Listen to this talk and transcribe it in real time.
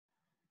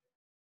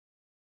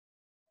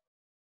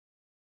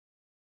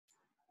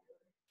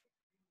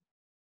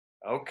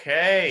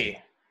Okay,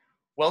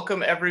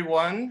 welcome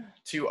everyone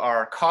to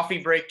our coffee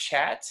break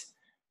chat.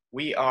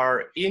 We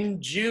are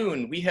in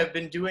June. We have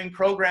been doing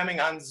programming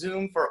on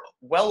Zoom for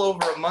well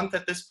over a month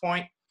at this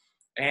point,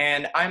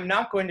 and I'm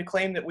not going to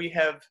claim that we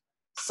have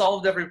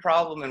solved every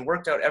problem and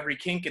worked out every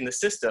kink in the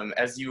system,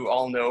 as you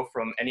all know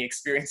from any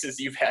experiences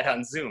you've had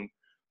on Zoom.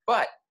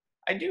 But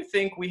I do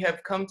think we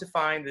have come to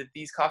find that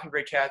these coffee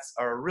break chats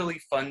are a really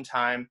fun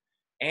time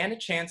and a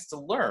chance to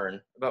learn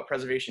about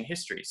preservation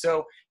history.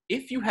 So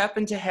if you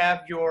happen to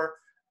have your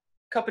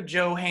cup of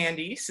joe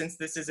handy, since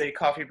this is a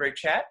coffee break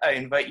chat, I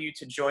invite you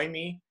to join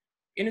me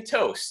in a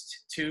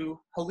toast to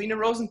Halina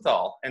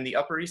Rosenthal and the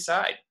Upper East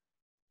Side.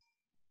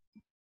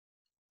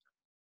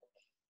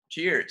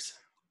 Cheers.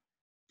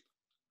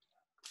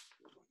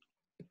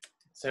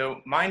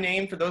 So my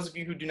name, for those of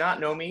you who do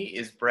not know me,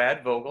 is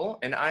Brad Vogel,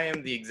 and I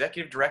am the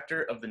Executive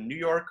Director of the New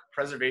York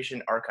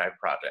Preservation Archive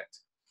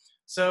Project.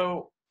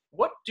 So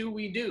what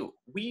do?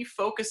 We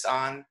focus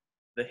on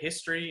the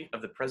history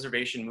of the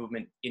preservation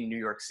movement in New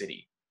York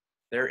City.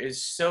 There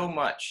is so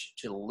much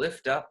to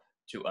lift up,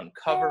 to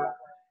uncover,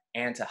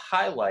 and to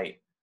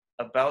highlight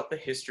about the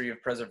history of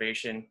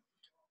preservation.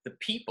 The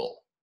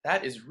people,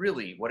 that is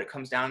really what it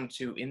comes down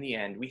to in the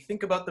end. We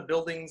think about the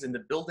buildings, and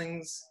the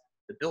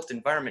built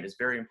environment is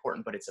very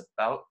important, but it's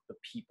about the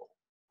people.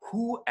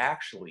 Who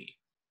actually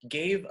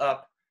gave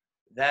up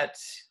that,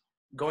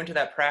 going to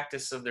that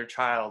practice of their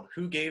child?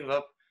 Who gave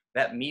up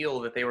that meal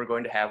that they were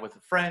going to have with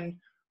a friend?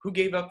 Who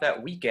gave up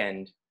that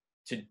weekend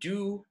to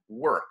do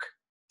work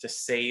to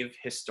save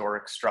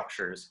historic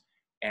structures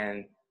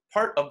and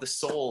part of the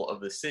soul of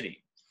the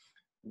city?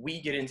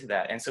 We get into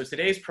that. And so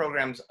today's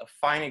program's a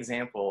fine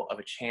example of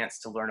a chance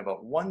to learn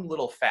about one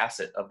little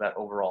facet of that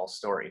overall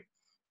story.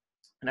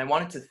 And I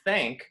wanted to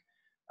thank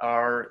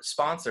our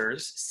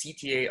sponsors,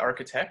 CTA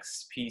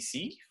Architects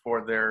PC,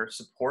 for their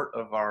support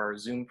of our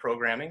Zoom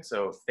programming.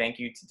 So thank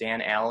you to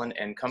Dan Allen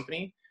and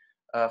company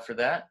for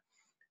that.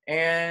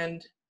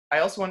 And I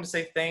also wanted to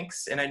say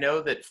thanks, and I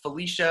know that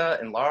Felicia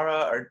and Laura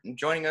are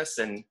joining us,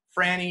 and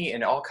Franny,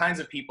 and all kinds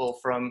of people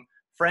from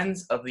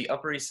Friends of the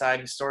Upper East Side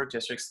Historic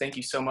Districts. Thank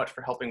you so much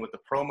for helping with the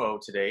promo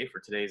today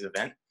for today's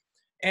event.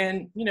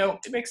 And, you know,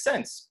 it makes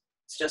sense.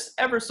 It's just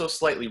ever so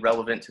slightly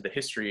relevant to the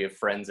history of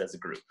Friends as a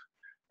group.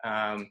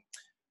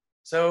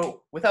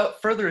 So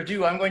without further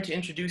ado, I'm going to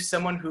introduce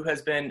someone who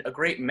has been a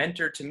great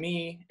mentor to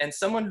me and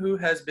someone who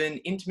has been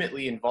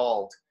intimately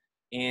involved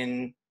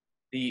in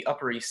the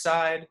Upper East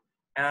Side,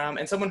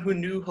 and someone who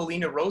knew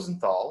Halina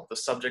Rosenthal, the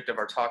subject of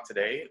our talk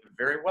today,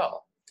 very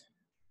well.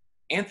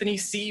 Anthony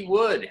C.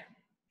 Wood,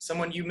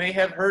 someone you may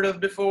have heard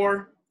of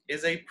before,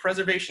 is a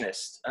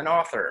preservationist, an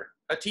author,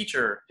 a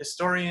teacher,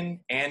 historian,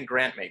 and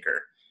grant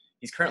maker.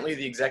 He's currently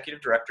the executive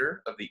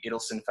director of the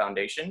Idelson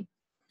Foundation,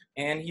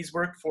 and he's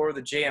worked for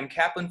the J.M.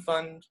 Kaplan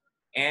Fund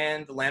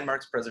and the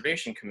Landmarks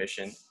Preservation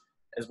Commission,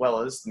 as well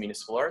as the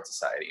Municipal Art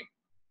Society.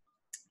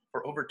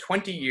 For over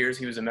 20 years,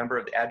 he was a member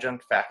of the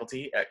adjunct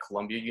faculty at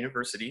Columbia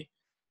University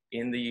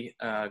in the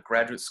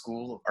Graduate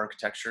School of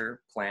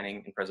Architecture,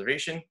 Planning, and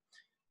Preservation.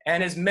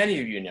 And as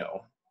many of you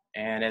know,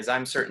 and as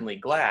I'm certainly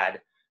glad,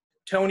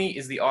 Tony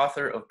is the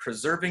author of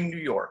Preserving New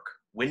York,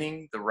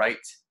 Winning the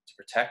Right to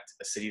Protect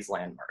a City's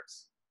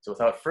Landmarks. So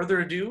without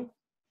further ado,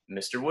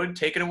 Mr. Wood,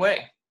 take it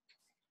away.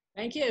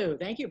 Thank you,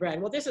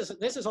 Brad. Well, this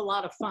is a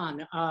lot of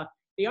fun.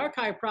 The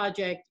Archive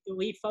Project,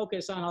 we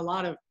focus on a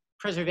lot of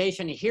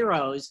preservation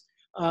heroes.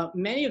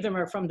 Many of them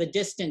are from the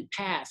distant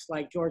past,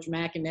 like George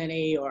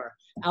McEnany or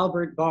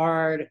Albert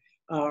Bard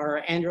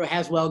or Andrew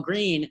Haswell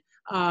Green.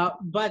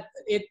 But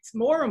it's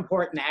more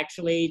important,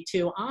 actually,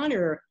 to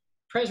honor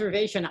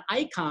preservation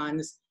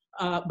icons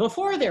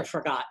before they're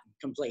forgotten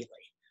completely.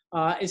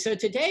 And so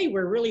today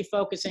we're really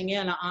focusing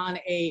in on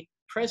a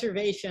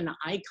preservation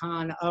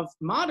icon of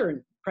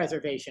modern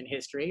preservation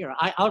history, or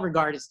I'll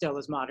regard it still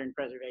as modern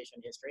preservation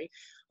history,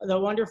 the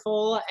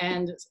wonderful,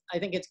 and I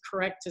think it's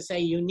correct to say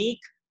unique,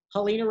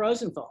 Halina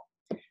Rosenthal.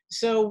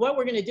 So what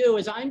we're going to do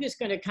is I'm just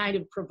going to kind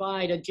of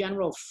provide a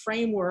general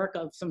framework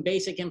of some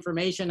basic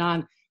information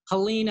on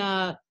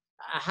Halina,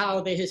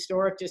 how the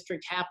historic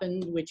district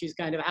happened, which is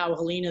kind of how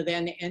Halina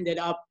then ended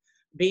up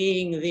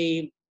being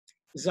the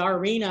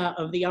Tsarina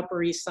of the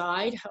Upper East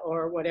Side,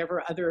 or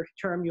whatever other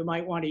term you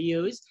might want to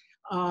use.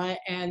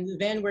 And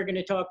then we're going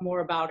to talk more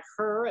about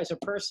her as a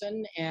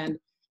person and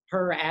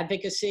her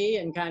advocacy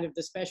and kind of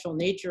the special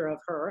nature of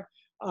her.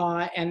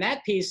 And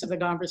that piece of the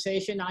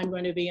conversation, I'm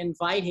going to be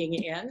inviting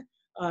in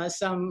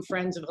some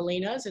friends of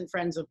Halina's and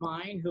friends of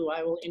mine who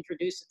I will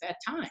introduce at that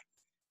time.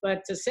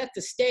 But to set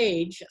the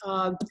stage,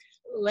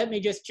 let me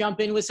just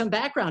jump in with some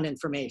background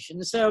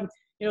information. So,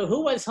 you know,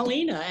 who was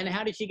Halina and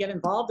how did she get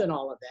involved in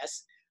all of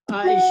this?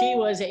 She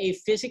was a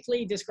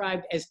physically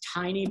described as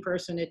tiny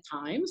person at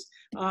times,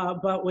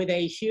 but with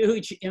a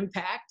huge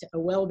impact,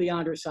 well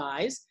beyond her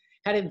size,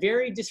 had a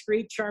very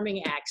discreet,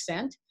 charming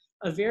accent,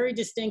 a very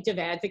distinctive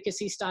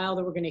advocacy style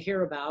that we're going to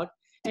hear about.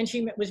 And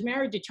she was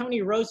married to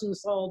Tony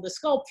Rosenthal, the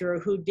sculptor,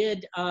 who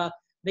did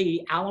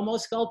the Alamo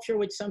sculpture,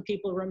 which some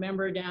people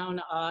remember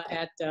down by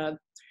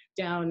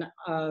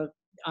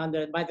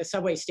the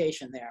subway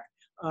station there.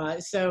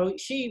 So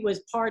she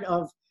was part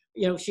of,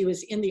 she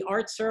was in the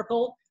art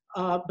circle.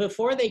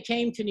 Before they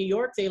came to New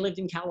York, they lived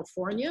in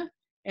California.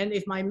 And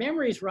if my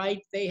memory is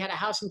right, they had a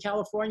house in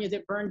California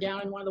that burned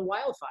down in one of the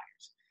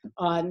wildfires.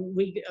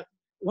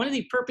 One of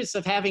the purposes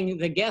of having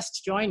the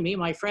guests join me,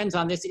 my friends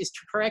on this, is to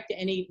correct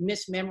any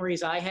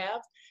mismemories I have.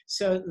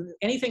 So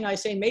anything I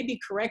say may be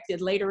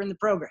corrected later in the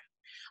program.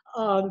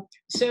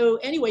 So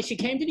anyway, she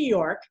came to New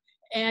York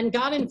and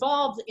got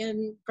involved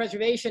in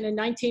preservation in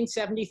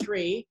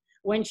 1973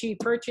 when she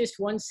purchased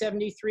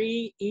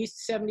 173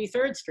 East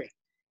 73rd Street.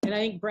 And I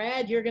think,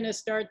 Brad, you're going to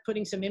start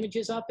putting some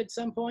images up at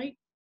some point.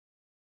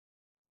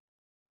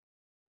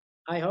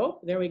 I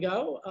hope. There we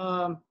go.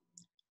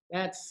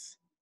 Yes,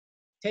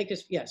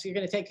 you're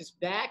going to take us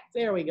back.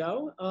 There we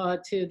go,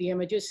 to the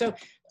images. So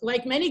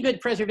like many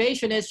good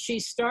preservationists, she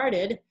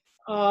started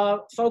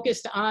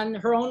focused on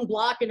her own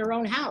block and her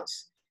own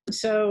house.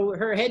 So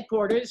her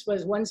headquarters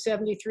was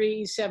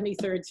 173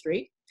 73rd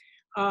Street.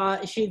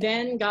 She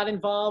then got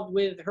involved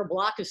with her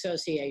block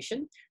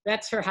association.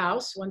 That's her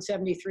house,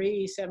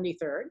 173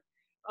 73rd.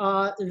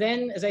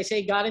 Then, as I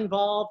say, got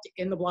involved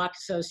in the block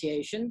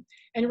association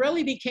and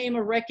really became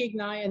a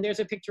recognized, and there's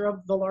a picture of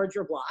the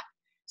larger block.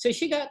 So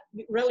she got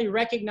really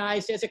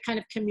recognized as a kind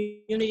of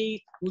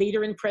community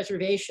leader in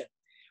preservation.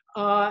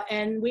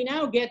 And we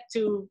now get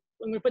to,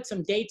 I'm going to put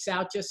some dates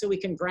out just so we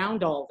can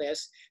ground all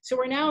this. So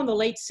we're now in the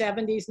late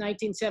 70s,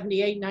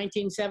 1978,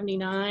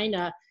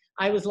 1979.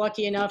 I was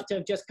lucky enough to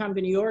have just come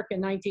to New York in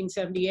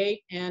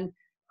 1978, and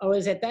I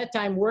was at that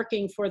time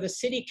working for the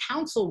city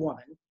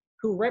councilwoman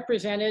who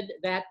represented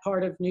that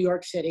part of New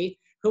York City,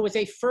 who was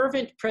a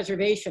fervent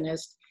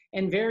preservationist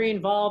and very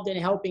involved in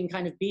helping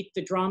kind of beat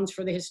the drums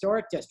for the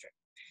historic district.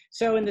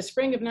 So in the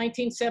spring of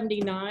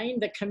 1979,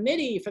 the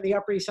committee for the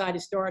Upper East Side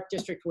Historic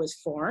District was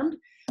formed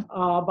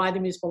by the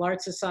Municipal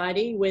Art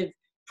Society with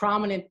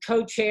prominent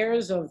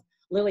co-chairs of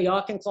Lily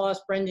Auchincloss,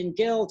 Brendan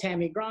Gill,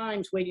 Tammy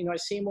Grimes, Wadey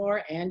North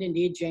Seymour, and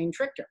indeed Jane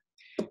Trichter.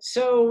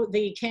 So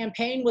the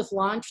campaign was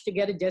launched to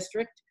get a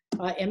district.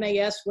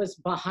 MAS was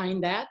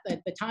behind that.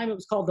 At the time, it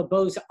was called the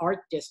Beaux-Art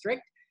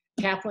District.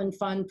 Kaplan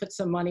Fund put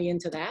some money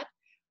into that.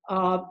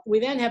 We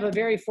then have a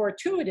very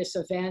fortuitous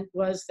event,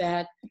 was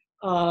that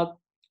a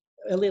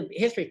little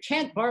history.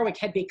 Kent Barwick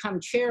had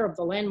become chair of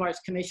the Landmarks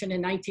Commission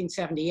in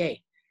 1978.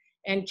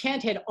 And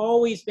Kent had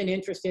always been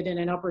interested in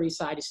an Upper East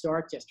Side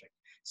Historic District.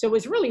 So it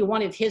was really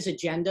one of his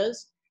agendas,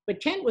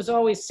 but Kent was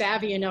always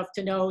savvy enough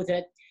to know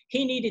that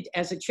he needed,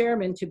 as a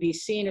chairman, to be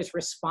seen as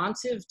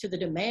responsive to the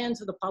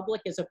demands of the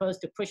public as opposed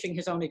to pushing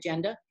his own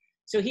agenda.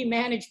 So he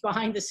managed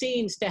behind the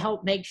scenes to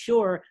help make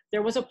sure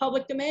there was a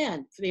public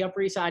demand for the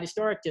Upper East Side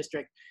Historic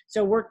District.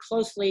 So worked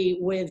closely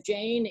with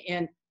Jane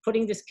in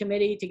putting this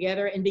committee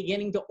together and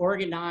beginning to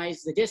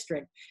organize the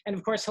district. And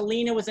of course,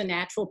 Halina was a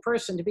natural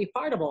person to be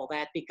part of all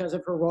that because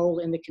of her role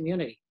in the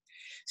community.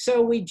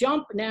 So we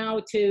jump now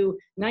to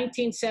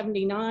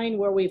 1979,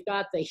 where we've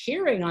got the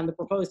hearing on the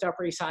proposed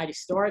Upper East Side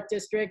Historic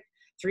District,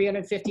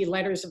 350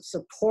 letters of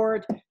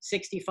support,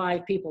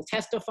 65 people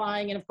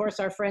testifying, and of course,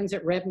 our friends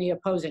at REBNY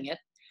opposing it.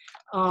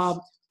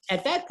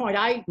 At that point,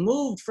 I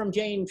moved from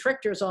Jane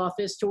Trichter's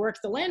office to work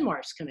the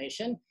Landmarks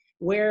Commission,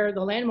 where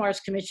the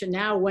Landmarks Commission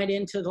now went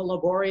into the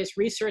laborious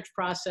research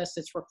process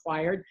that's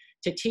required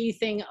to tee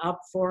things up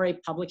for a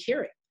public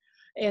hearing.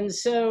 And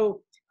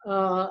so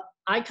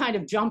I kind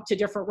of jumped to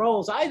different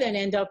roles. I then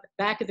end up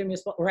back at the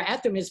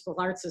Municipal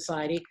Art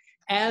Society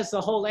as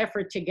the whole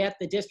effort to get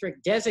the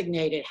district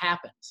designated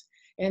happens.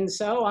 And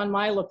so on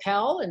my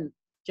lapel, and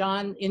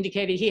John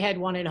indicated he had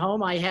one at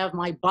home, I have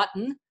my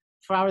button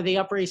for the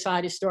Upper East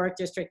Side Historic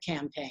District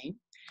campaign.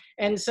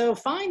 And so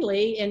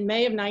finally, in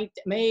May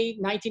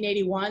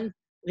 1981,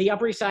 the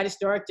Upper East Side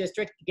Historic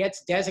District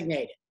gets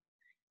designated.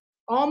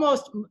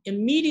 Almost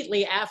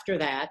immediately after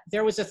that,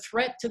 there was a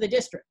threat to the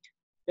district.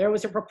 There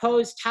was a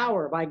proposed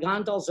tower by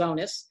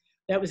Gondalzonis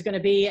that was going to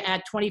be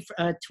at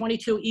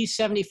 22 East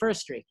 71st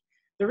Street.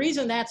 The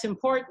reason that's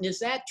important is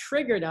that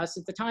triggered us.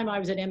 At the time I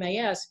was at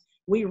MAS,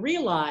 we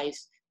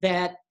realized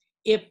that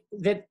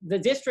the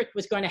district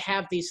was going to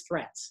have these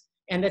threats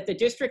and that the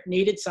district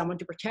needed someone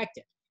to protect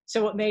it.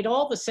 So it made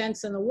all the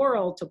sense in the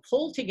world to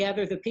pull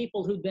together the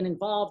people who'd been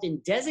involved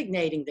in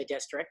designating the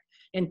district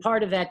and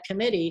part of that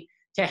committee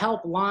to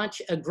help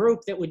launch a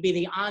group that would be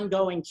the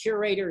ongoing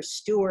curator,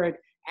 steward,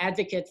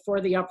 advocate for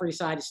the Upper East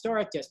Side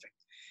Historic District.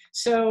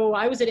 So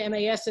I was at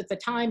MAS at the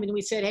time and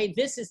we said, hey,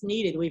 this is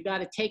needed. We've got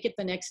to take it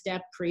the next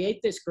step,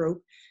 create this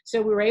group.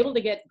 So we were able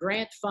to get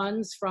grant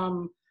funds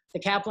from the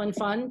Kaplan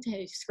Fund,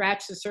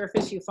 scratch the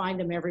surface, you find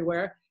them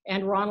everywhere,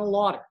 and Ronald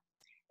Lauder.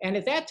 And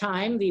at that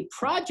time, the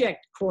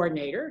project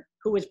coordinator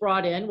who was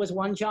brought in was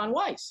one John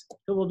Weiss,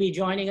 who will be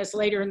joining us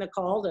later in the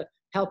call to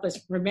help us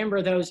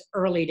remember those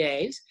early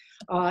days.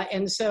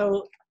 And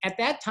so at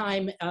that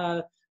time,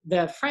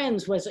 the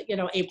Friends was,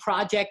 a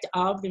project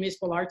of the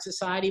Municipal Art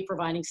Society,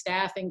 providing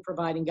staffing,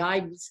 providing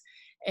guidance,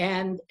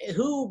 and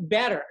who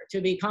better to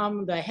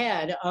become the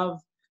head of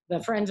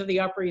the Friends of the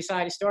Upper East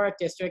Side Historic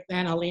District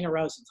than Halina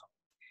Rosenthal.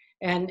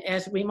 And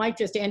as we might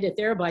just end it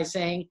there by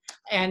saying,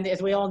 and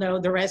as we all know,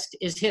 the rest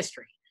is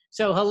history.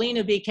 So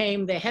Halina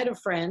became the head of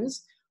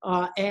Friends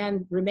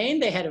and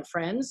remained the head of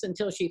Friends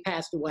until she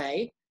passed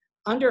away.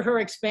 Under her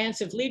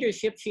expansive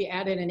leadership, she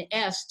added an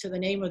S to the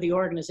name of the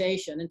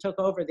organization and took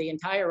over the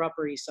entire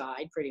Upper East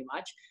Side pretty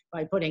much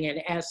by putting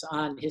an S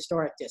on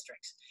historic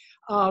districts.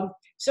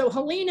 So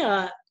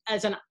Halina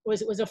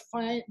was a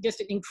fun, just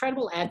an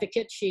incredible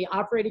advocate. She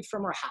operated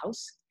from her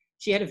house.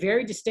 She had a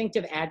very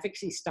distinctive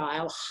advocacy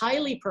style,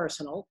 highly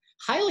personal,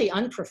 highly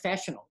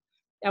unprofessional.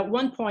 At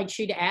one point,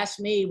 she'd asked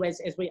me,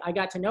 I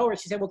got to know her,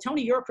 she said, well,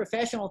 Tony, you're a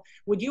professional.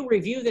 Would you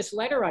review this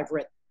letter I've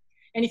written?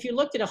 And if you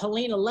looked at a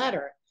Halina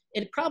letter,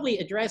 it probably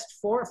addressed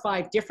 4 or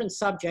 5 different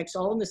subjects,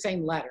 all in the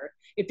same letter.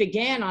 It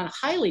began on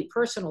highly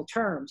personal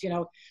terms,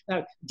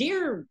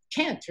 dear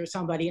Kent or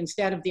somebody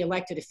instead of the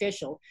elected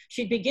official.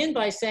 She'd begin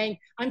by saying,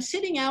 I'm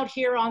sitting out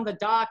here on the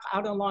dock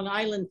out on Long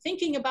Island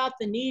thinking about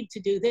the need to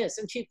do this.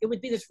 And it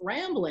would be this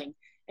rambling.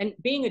 And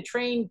being a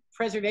trained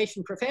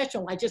preservation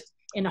professional, I just,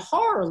 in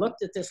horror,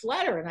 looked at this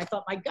letter and I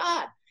thought, my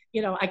God,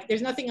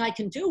 there's nothing I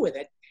can do with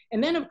it.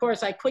 And then, of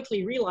course, I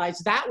quickly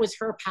realized that was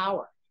her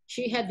power.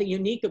 She had the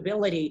unique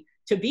ability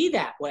to be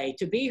that way,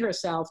 to be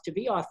herself, to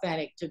be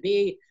authentic, to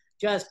be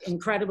just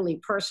incredibly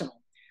personal.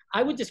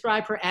 I would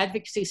describe her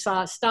advocacy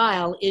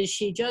style is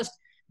she just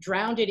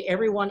drowned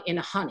everyone in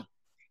honey.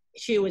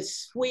 She was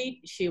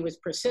sweet, she was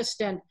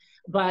persistent,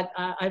 but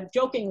I've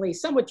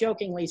somewhat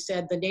jokingly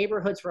said the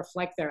neighborhoods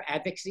reflect their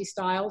advocacy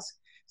styles.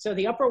 So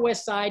the Upper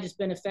West Side has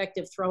been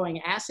effective throwing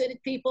acid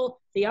at people.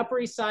 The Upper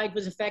East Side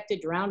was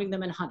effective drowning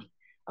them in honey.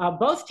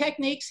 Both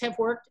techniques have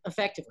worked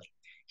effectively.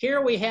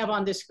 Here we have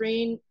on the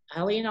screen,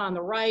 Halina on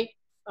the right,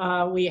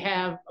 we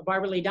have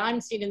Barbara Lee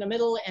Diamondstein in the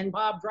middle, and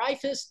Bob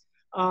Dreyfus,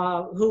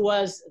 who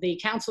was the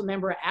council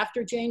member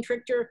after Jane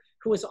Trichter,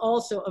 who was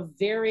also a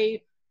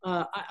very,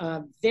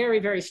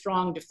 very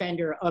strong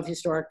defender of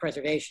historic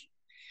preservation.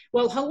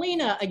 Well,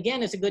 Halina,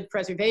 again, is a good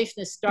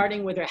preservationist,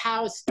 starting with her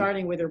house,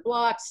 starting with her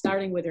block,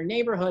 starting with her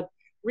neighborhood,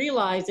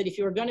 realized that if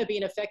you were going to be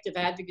an effective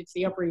advocate for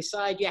the Upper East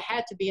Side, you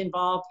had to be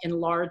involved in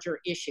larger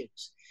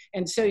issues.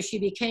 And so she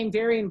became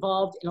very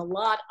involved in a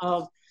lot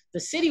of the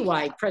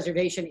citywide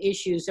preservation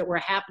issues that were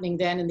happening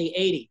then in the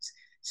 80s.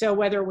 So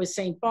whether it was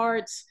St.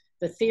 Bart's,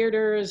 the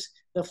theaters,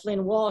 the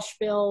Flynn Walsh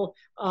bill,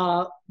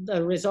 the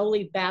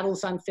Rizzoli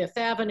battles on Fifth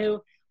Avenue,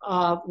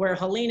 where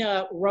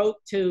Halina wrote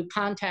to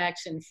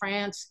contacts in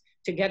France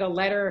to get a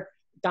letter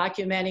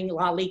documenting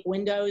La Lique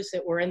windows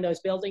that were in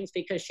those buildings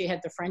because she had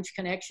the French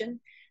connection.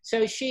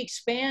 So she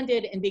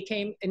expanded and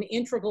became an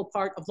integral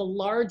part of the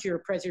larger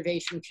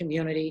preservation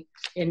community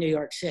in New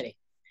York City.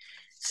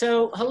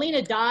 So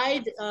Halina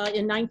died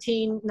in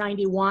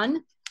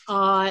 1991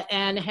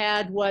 and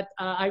had what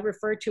I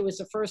refer to as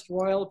the first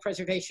royal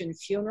preservation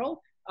funeral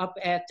up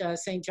at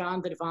St.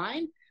 John the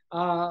Divine.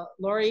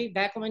 Laurie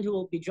Beckelman, who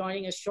will be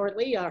joining us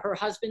shortly, her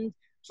husband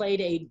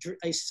played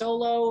a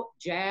solo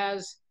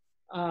jazz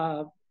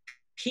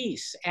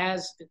piece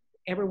as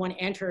everyone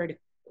entered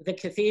the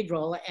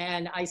cathedral,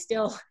 and I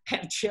still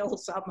have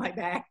chills up my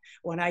back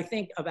when I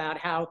think about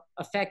how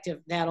effective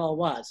that all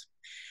was.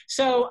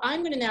 So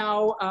I'm going to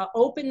now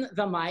open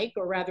the mic,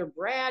 or rather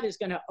Brad is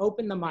going to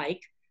open the mic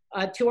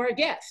to our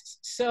guests.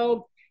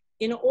 So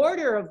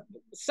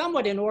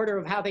somewhat in order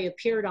of how they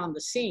appeared on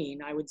the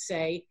scene, I would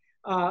say,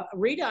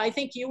 Rita, I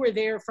think you were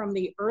there from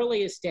the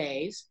earliest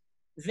days.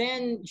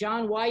 Then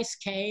John Weiss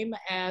came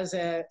as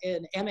an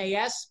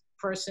MAS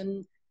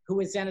person who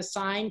was then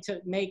assigned to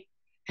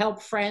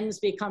help Friends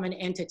become an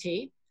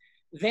entity.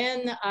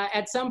 Then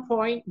at some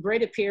point,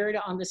 Britt appeared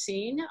on the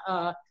scene.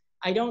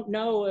 I don't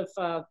know if,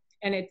 I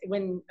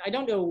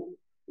don't know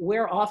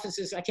where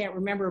offices, I can't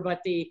remember,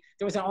 but there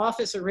was an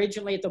office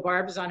originally at the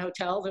Barbizon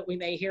Hotel that we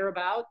may hear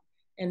about,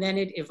 and then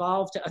it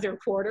evolved to other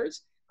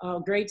quarters.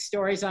 Great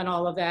stories on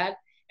all of that.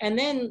 And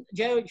then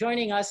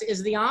joining us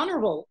is the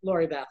Honorable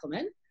Laurie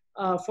Beckelman,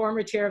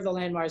 former chair of the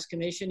Landmarks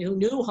Commission, who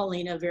knew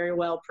Halina very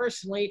well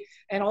personally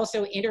and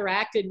also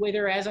interacted with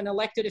her as an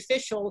elected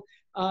official,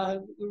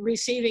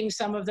 receiving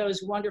some of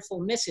those wonderful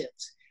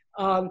missives.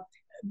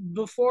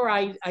 Before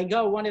I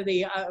go, one of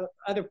the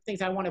other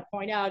things I want to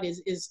point out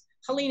is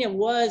Halina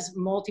was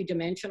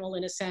multidimensional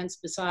in a sense.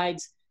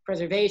 Besides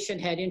preservation,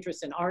 had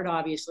interest in art,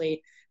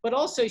 obviously, but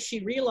also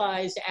she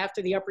realized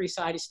after the Upper East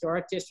Side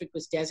Historic District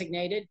was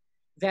designated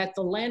that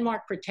the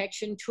landmark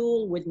protection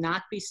tool would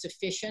not be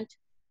sufficient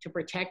to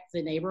protect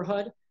the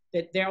neighborhood,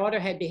 that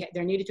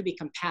there needed to be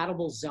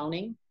compatible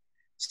zoning.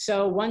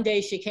 So one day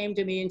she came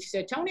to me and she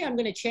said, Tony, I'm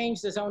going to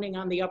change the zoning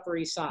on the Upper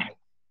East Side.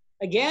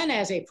 Again,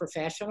 as a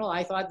professional,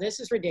 I thought this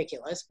is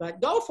ridiculous,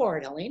 but go for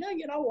it, Halina,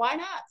 why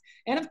not?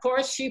 And of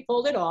course, she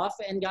pulled it off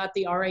and got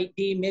the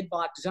R8B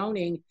mid-block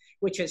zoning,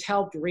 which has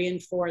helped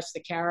reinforce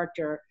the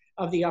character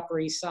of the Upper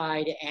East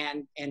Side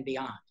and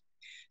beyond.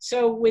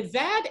 So with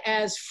that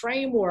as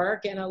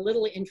framework and a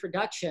little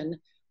introduction,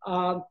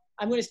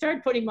 I'm going to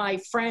start putting my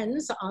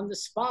friends on the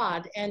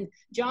spot. And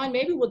John,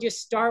 maybe we'll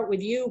just start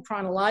with you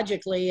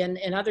chronologically, and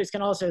others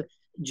can also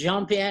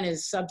jump in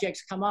as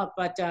subjects come up.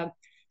 But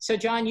so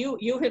John,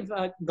 you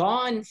have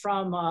gone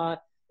from a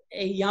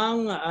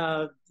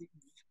young,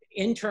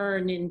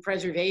 intern in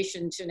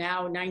preservation to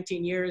now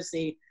 19 years,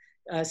 the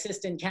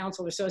assistant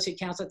counsel, associate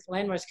counsel at the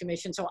Landmarks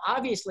Commission. So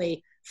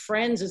obviously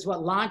Friends is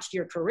what launched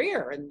your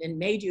career and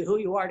made you who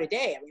you are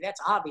today. I mean,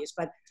 that's obvious,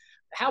 but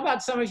how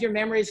about some of your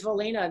memories of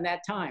Halina in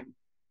that time?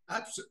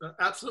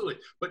 Absolutely.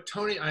 But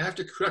Tony, I have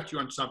to correct you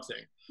on something.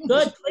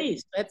 Good,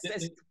 please.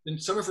 In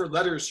some of her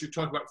letters, you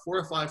talk about 4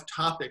 or 5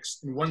 topics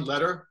in one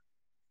letter.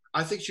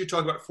 I think she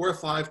talked about 4 or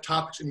 5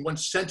 topics in one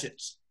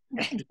sentence.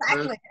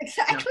 Exactly.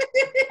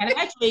 And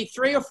actually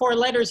 3 or 4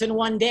 letters in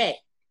one day.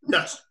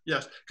 Yes,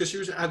 because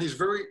she had these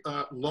very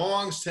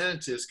long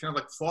sentences, kind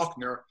of like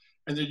Faulkner,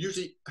 and they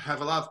usually have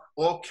a lot of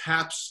all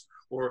caps,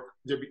 or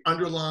they'd be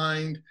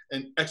underlined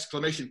and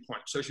exclamation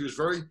points. So she was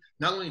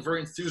not only very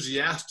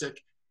enthusiastic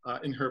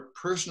in her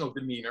personal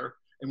demeanor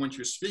and when she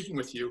was speaking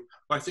with you,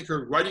 but I think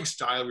her writing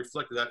style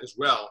reflected that as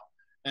well.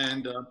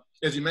 And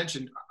as you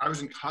mentioned, I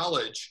was in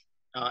college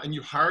and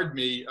you hired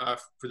me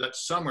for that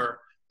summer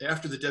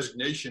after the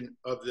designation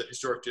of the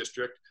historic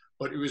district,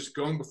 but it was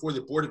going before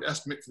the Board of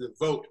Estimate for the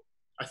vote,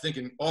 I think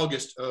in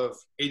August of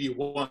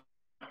 '81.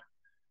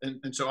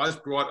 And so I was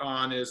brought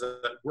on as a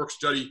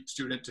work-study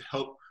student to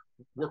help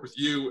work with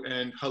you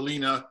and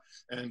Halina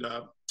and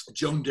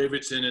Joan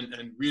Davidson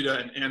and Rita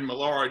and Ann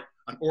Millard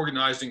on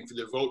organizing for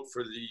the vote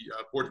for the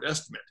Board of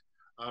Estimate.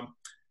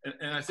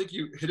 And I think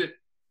you hit it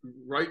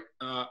right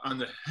on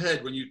the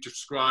head when you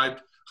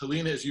described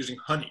Halina as using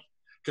honey,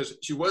 because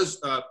she was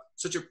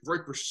such a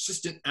very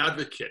persistent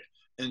advocate,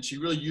 and she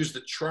really used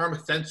the charm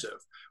offensive,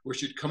 where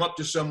she'd come up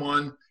to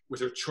someone with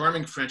her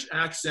charming French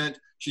accent,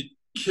 she'd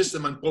kiss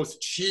them on both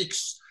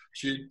cheeks,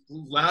 she'd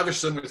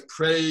lavish them with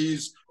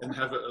praise and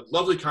have a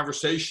lovely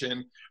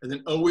conversation, and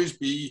then always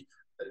be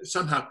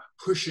somehow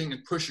pushing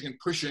and pushing and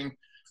pushing,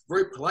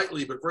 very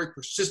politely but very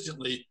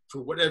persistently,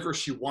 for whatever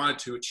she wanted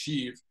to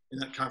achieve in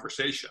that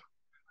conversation.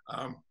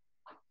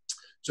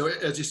 So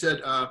as you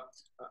said,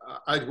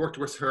 I'd worked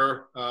with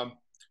her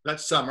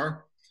that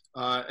summer,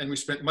 and we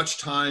spent much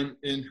time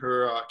in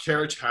her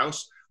carriage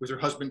house with her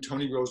husband,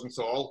 Tony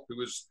Rosenthal, who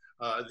was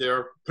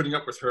there putting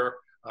up with her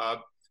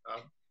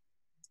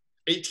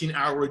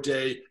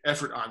 18-hour-a-day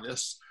effort on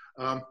this.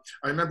 I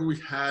remember we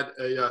had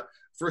a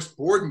first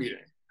board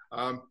meeting,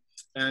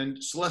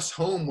 and Celeste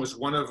Holm was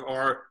one of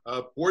our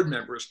board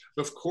members.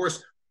 But of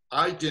course,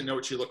 I didn't know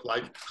what she looked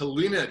like.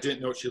 Halina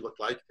didn't know what she looked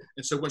like.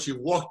 And so when she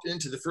walked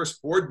into the first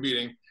board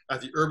meeting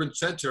at the Urban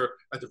Center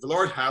at the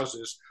Villard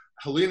Houses,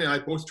 Halina and I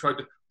both tried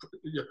to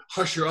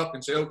hush her up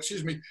and say, oh,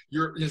 excuse me,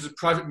 it's a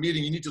private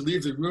meeting. You need to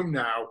leave the room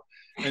now.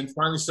 And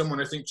finally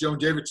someone, I think Joan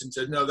Davidson,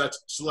 said, no,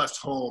 that's Celeste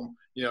Holm.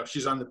 You know,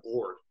 she's on the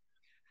board.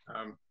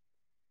 And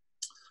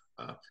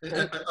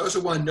I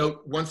also want to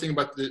note one thing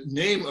about the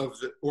name of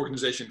the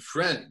organization,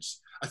 Friends.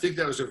 I think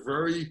that was a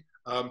very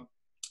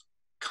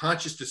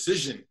conscious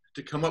decision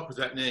to come up with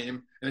that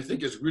name. And I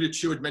think, as Rita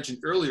Chu had mentioned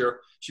earlier,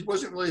 she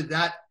wasn't really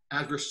that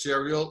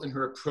adversarial in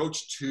her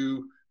approach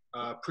to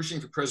pushing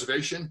for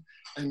preservation.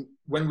 And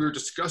when we were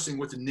discussing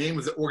what the name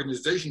of the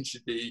organization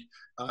should be,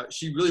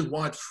 she really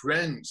wanted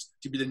Friends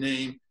to be the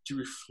name to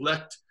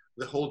reflect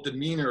the whole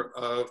demeanor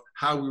of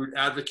how we would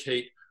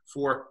advocate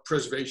for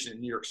preservation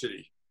in New York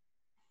City.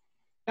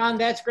 John,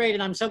 that's great.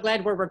 And I'm so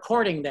glad we're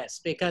recording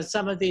this, because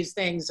some of these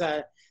things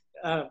have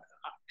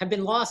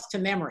been lost to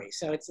memory.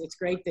 So it's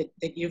great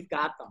that you've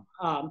got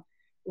them.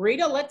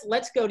 Rita,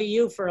 let's go to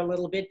you for a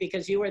little bit,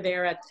 because you were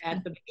there at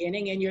the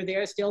beginning, and you're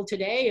there still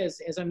today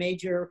as a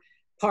major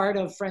part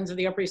of Friends of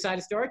the Upper East Side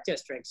Historic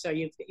District. So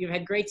you've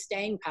had great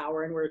staying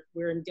power, and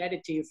we're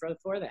indebted to you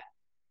for that.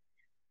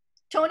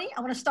 Tony,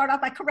 I want to start off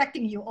by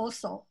correcting you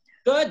also.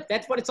 Good,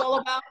 that's what it's all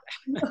about.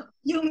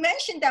 You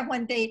mentioned that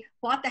when they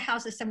bought the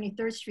house at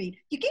 73rd Street,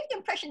 you gave the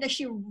impression that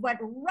she went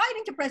right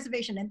into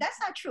preservation, and that's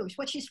not true.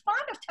 What she's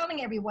fond of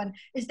telling everyone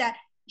is that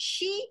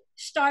she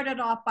started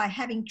off by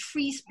having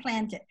trees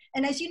planted.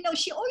 And as you know,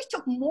 she always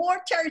took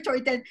more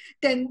territory than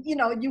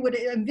you would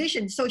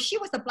envision. So she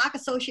was the Black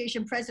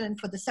Association president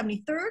for the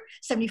 73rd,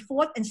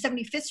 74th, and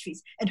 75th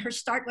Streets, and her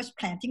start was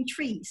planting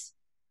trees.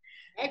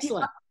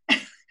 Excellent.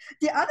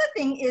 The other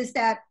thing is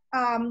that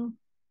I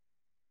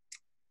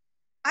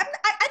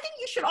think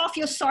you should all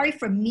feel sorry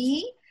for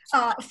me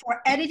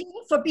for editing,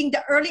 for being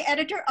the early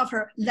editor of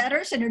her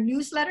letters and her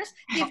newsletters.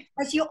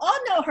 As you all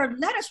know, her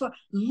letters were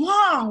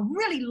long,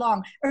 really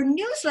long. Her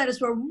newsletters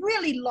were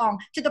really long,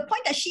 to the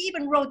point that she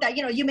even wrote that,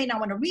 you may not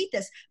want to read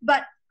this,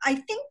 but I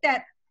think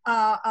that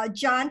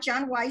John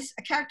Weiss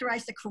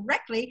characterized it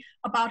correctly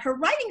about her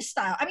writing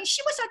style. I mean,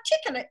 she was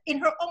articulate in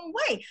her own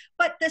way,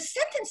 but the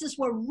sentences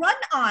were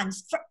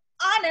run-ons for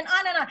on and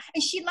on and on.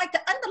 And she liked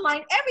to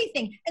underline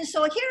everything. And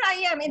so here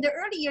I am in the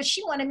early years,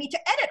 she wanted me to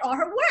edit all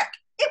her work.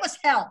 It was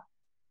hell.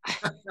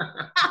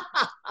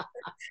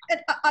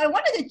 And I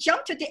wanted to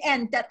jump to the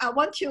end, that I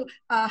want to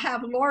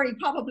have Laurie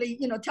probably,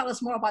 tell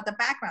us more about the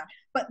background.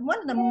 But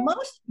one of the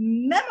most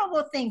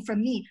memorable things for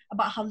me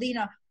about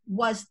Halina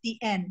was the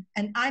end.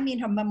 And I mean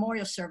her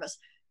memorial service.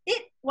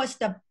 It was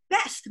the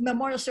best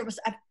memorial service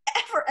I've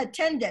ever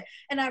attended.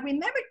 And I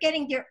remember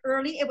getting there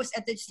early. It was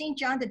at the St.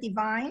 John the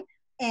Divine.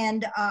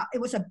 And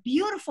it was a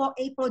beautiful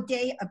April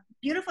day, a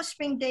beautiful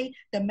spring day.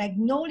 The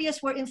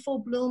magnolias were in full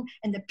bloom,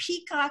 and the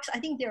peacocks, I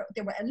think there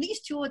were at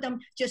least 2 of them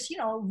just, you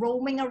know,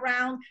 roaming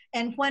around.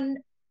 And when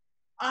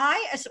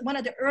I, as one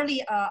of the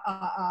early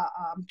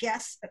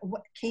guests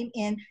came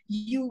in,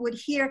 you would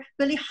hear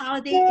Billie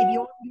Holiday, if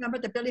you remember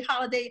the Billie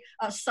Holiday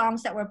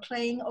songs that were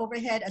playing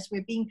overhead as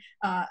we're being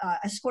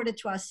escorted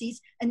to our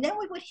seats. And then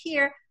we would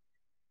hear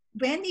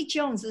Randy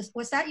Jones. Is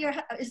that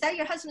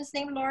your husband's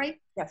name,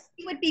 Laurie? Yes.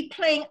 He would be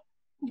playing,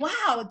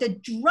 wow, the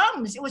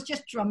drums. It was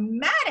just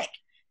dramatic.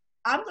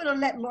 I'm going to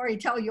let Laurie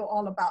tell you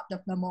all about the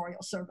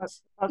memorial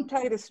service. I'll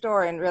tell you the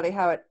story and really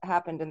how it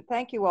happened. And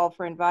thank you all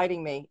for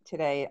inviting me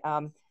today.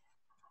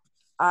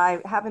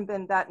 I haven't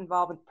been that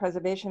involved with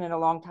preservation in a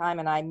long time,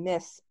 and I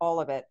miss all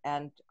of it,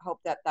 and hope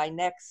that the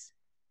next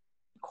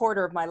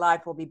quarter of my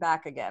life will be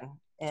back again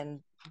and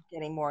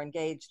getting more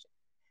engaged.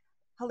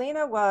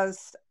 Halina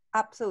was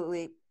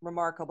absolutely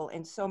remarkable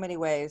in so many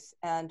ways.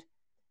 And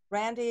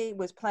Randy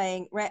was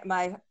playing,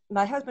 my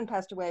husband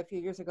passed away a few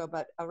years ago,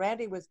 but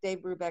Randy was Dave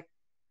Brubeck,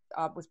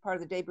 was part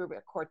of the Dave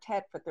Brubeck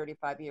Quartet for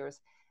 35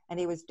 years. And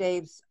he was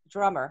Dave's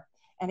drummer.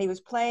 And he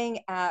was playing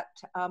at,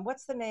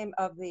 what's the name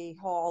of the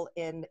hall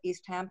in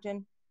East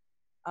Hampton?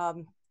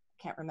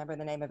 Can't remember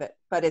the name of it,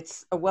 but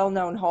it's a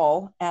well-known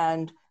hall.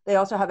 And they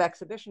also have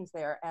exhibitions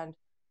there. And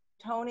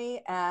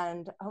Tony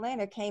and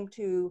Helena came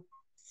to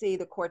see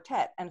the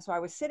quartet. And so I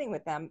was sitting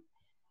with them.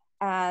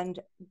 And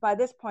by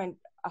this point,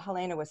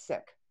 Helena was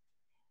sick.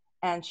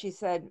 And she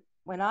said,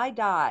 when I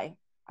die,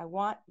 I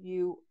want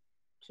you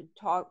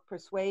to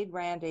persuade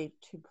Randy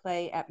to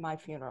play at my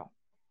funeral.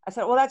 I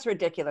said, well, that's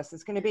ridiculous.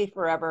 It's going to be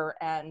forever.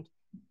 And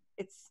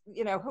it's,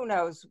 you know, who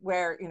knows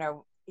where, you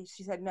know,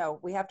 she said, no,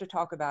 we have to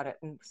talk about it.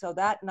 And so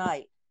that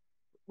night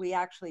we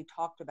actually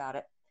talked about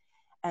it.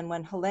 And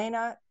when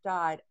Helena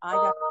died, I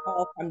got a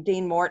call from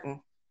Dean Morton,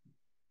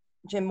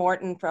 Jim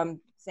Morton from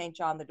St.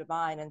 John the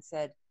Divine, and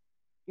said,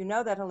 you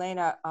know that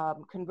Helena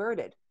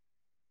converted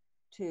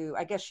to,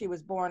 I guess she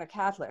was born a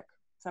Catholic.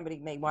 Somebody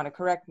may want to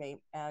correct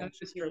me. And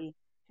she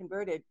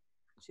converted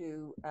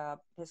to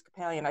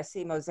Episcopalian. I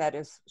see Mosette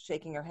is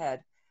shaking her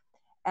head.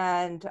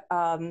 And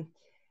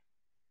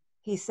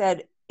he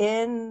said,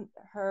 in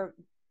her,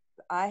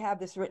 I have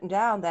this written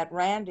down that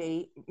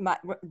Randy,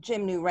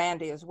 Jim knew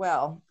Randy as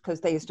well, because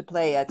they used to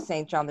play at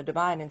St. John the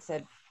Divine, and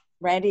said,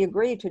 Randy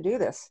agreed to do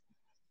this.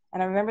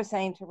 And I remember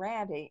saying to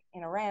Randy,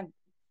 you know, Rand,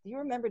 do you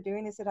remember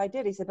doing this? And I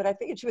did. He said, but I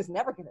figured she was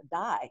never going to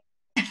die.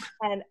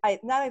 And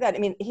not only that, I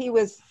mean, he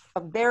was a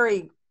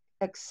very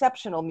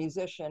exceptional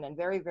musician and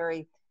very,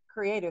 very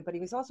creative, but he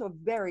was also a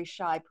very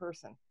shy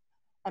person.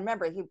 And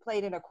remember, he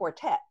played in a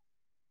quartet.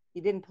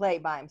 He didn't play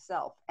by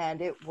himself.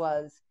 And it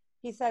was,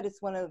 he said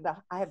it's one of the,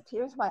 I have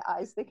tears in my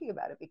eyes thinking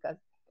about it, because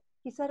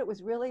he said it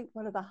was really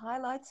one of the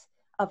highlights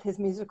of his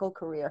musical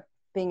career,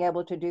 being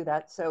able to do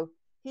that. So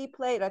he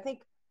played, I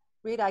think,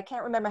 Rita, I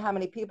can't remember how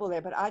many people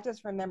there, but I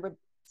just remember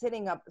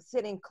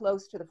sitting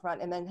close to the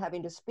front and then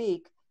having to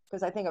speak,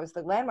 because I think I was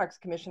the landmarks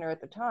commissioner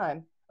at the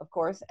time, of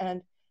course.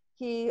 And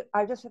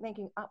I just was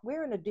thinking,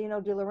 we're in a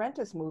Dino De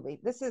Laurentiis movie.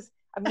 This is,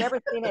 I've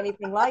never seen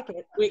anything like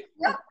it.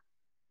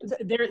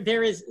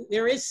 There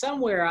is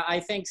somewhere, I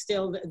think,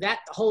 still that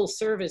whole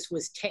service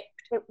was taped.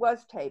 It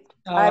was taped.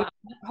 I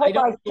hope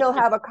I still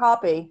have a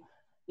copy.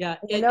 Yeah,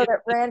 I know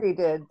that Randy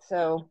did.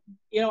 So,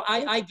 you know,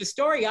 the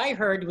story I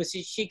heard was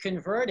that she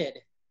converted.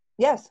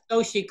 Yes.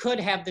 So she could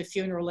have the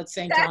funeral at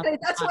St. John's. Exactly,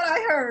 that's what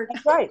I heard.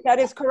 That's right, that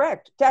is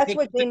correct. That's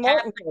what Dean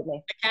Morton told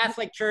me. The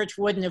Catholic Church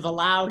wouldn't have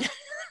allowed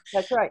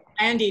That's right.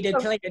 Andy to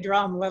play the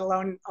drum, let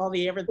alone all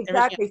the everything.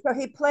 Exactly. So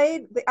he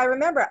played. I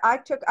remember. I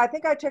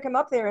think I took him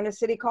up there in a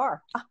city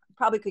car.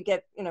 Probably could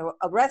get, you know,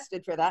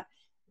 arrested for that,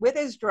 with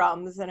his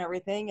drums and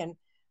everything, and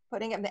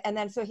putting him. And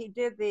then so he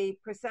did the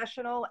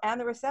processional and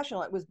the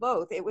recessional. It was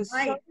both. It was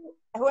right.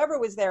 Whoever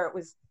was there. It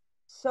was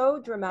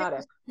so dramatic.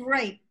 It was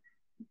great.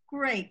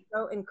 Great.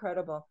 So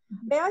incredible.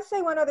 May I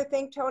say one other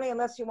thing, Tony,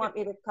 unless you want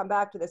me to come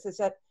back to this, is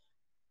that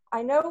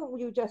I know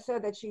you just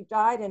said that she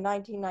died in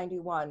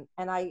 1991,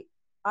 and I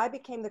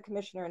became the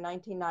commissioner in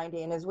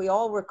 1990. And as we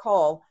all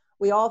recall,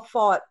 we all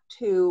fought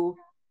to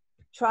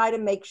try to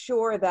make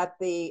sure that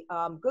the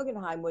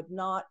Guggenheim would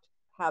not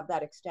have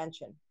that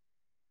extension.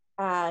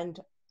 And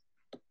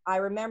I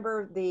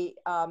remember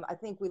I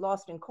think we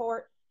lost in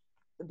court,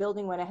 the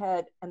building went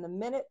ahead, and the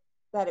minute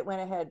that it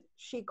went ahead,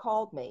 she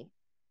called me.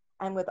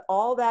 And with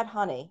all that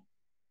honey,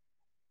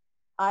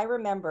 I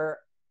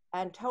remember,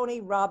 and Tony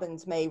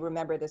Robbins may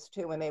remember this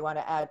too and may want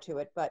to add to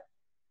it, but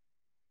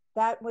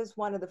that was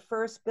one of the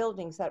first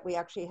buildings that we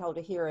actually held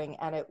a hearing,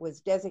 and it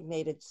was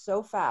designated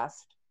so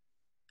fast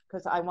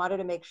because I wanted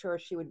to make sure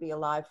she would be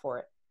alive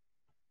for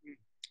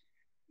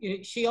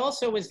it. She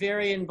also was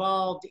very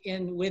involved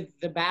with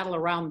the battle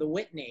around the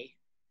Whitney,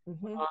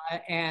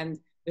 and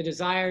the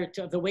desire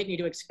of the Whitney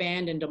to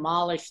expand and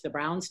demolish the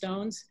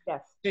brownstones.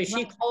 Yes. So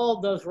she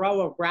called those row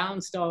of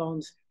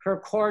brownstones her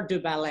corps du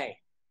ballet.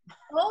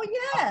 Oh,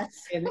 yes.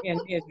 in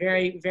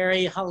very,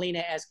 very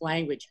Halina-esque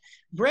language.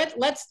 Britt,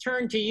 let's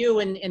turn to you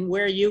and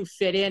where you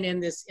fit in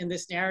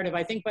this narrative.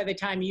 I think by the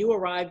time you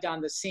arrived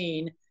on the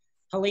scene,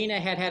 Halina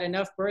had had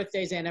enough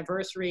birthdays,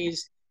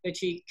 anniversaries that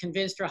she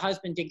convinced her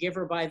husband to give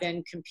her by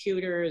then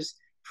computers,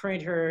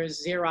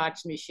 printers,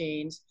 Xerox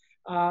machines.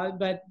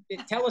 But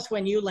tell us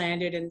when you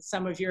landed and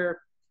some of your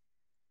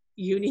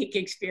unique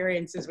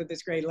experiences with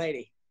this great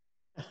lady.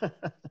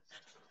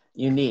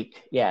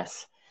 Unique,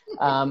 yes.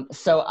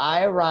 So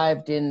I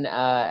arrived in,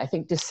 I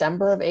think,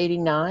 December of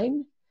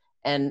 '89,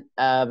 and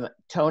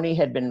Tony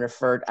had been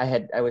referred,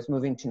 I was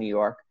moving to New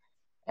York,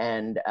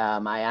 and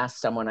I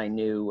asked someone I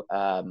knew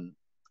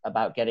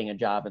about getting a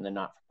job in the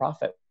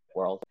not-for-profit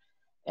world,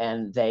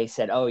 and they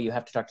said, oh, you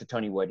have to talk to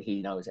Tony Wood.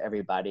 He knows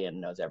everybody and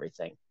knows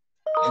everything.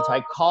 And so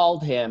I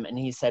called him, and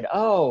he said,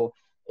 oh,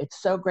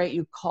 it's so great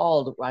you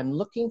called. I'm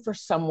looking for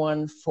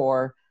someone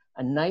for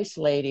a nice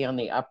lady on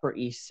the Upper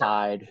East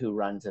Side who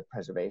runs a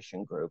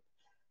preservation group.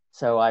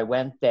 So I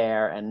went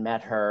there and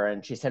met her,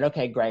 and she said,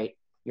 okay, great,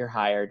 you're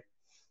hired.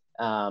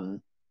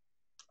 And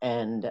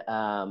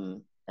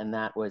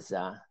that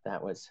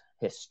was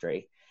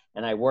history.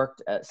 And I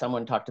worked,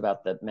 someone talked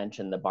about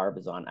mentioned the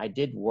Barbizon. I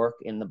did work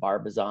in the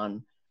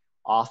Barbizon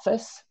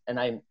office, and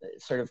I'm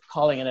sort of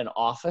calling it an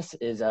office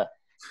is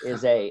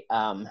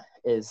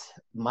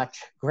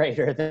much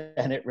greater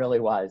than it really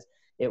was.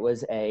 It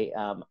was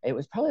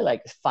probably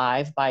like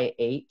 5 by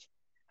 8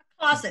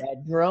 Closet.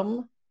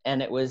 bedroom.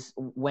 And it was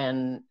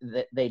when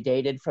they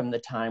dated from the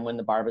time when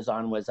the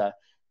Barbizon was a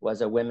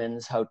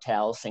women's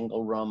hotel,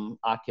 single room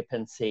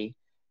occupancy.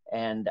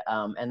 And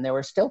there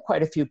were still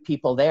quite a few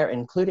people there,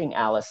 including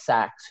Alice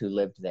Sachs, who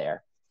lived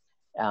there,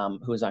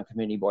 who was on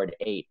Community Board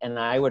 8. And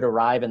I would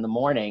arrive in the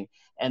morning,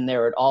 and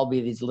there would all be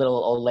these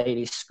little old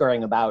ladies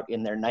scurrying about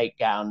in their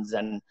nightgowns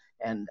and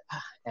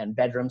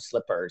bedroom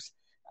slippers.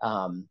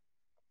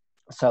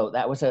 So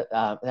that was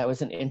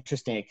an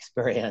interesting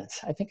experience.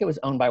 I think it was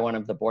owned by one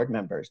of the board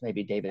members,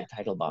 maybe David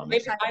Teitelbaum.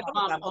 David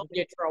Teitelbaum owned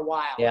it for a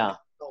while. Yeah,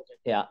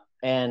 yeah.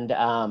 And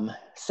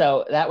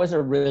so that was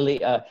a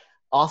really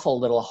awful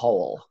little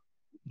hole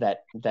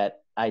that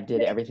I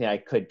did everything I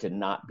could to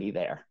not be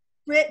there.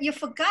 Britt, you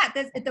forgot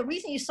that the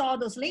reason you saw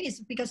those ladies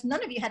is because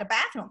none of you had a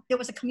bathroom. There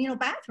was a communal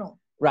bathroom.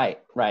 Right.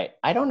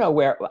 I don't know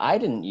where, I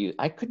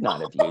could not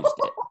have used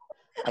it.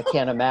 I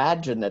can't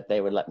imagine that they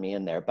would let me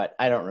in there, but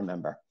I don't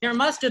remember. There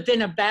must have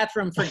been a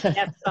bathroom for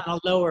guests on a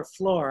lower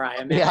floor, I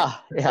imagine.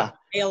 Yeah.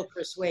 Male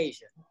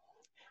persuasion.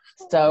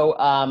 So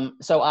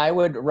I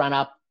would run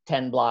up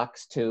 10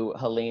 blocks to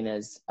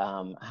Halina's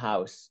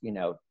house,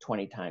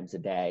 20 times a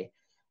day,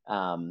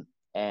 and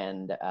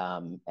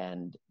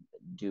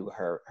do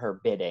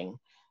her bidding.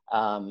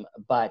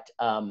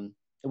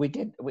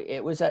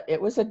 It was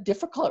a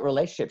difficult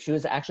relationship. She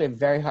was actually a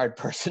very hard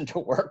person to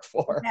work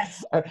for.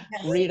 Yes.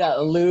 Rita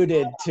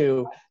alluded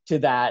to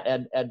that,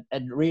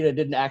 and Rita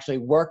didn't actually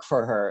work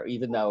for her,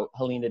 even though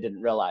Halina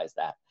didn't realize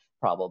that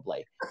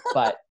probably.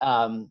 But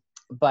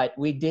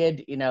we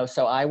did,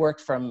 so I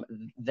worked from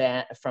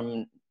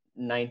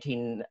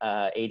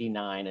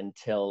 1989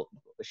 until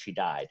she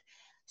died.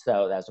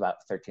 So that was about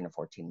 13 or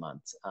 14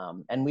 months.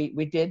 And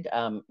we did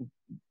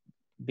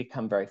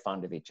become very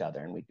fond of each other,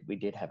 and we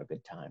did have a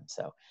good time.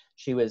 So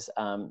she was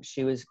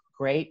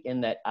great in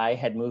that I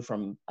had moved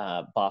from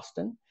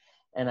Boston,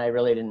 and I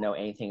really didn't know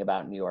anything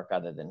about New York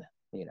other than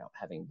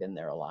having been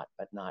there a lot,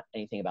 but not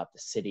anything about the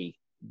city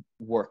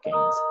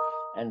workings.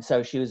 And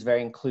so she was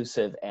very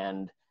inclusive,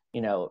 and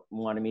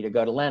wanted me to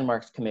go to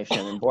Landmarks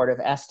Commission and Board of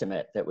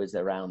Estimate that was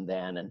around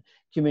then, and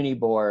community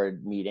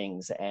board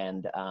meetings.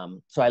 And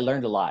so I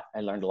learned a lot. I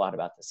learned a lot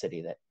about the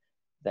city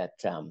that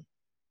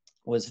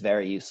was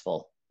very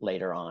useful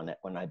later on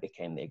when I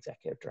became the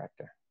executive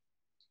director.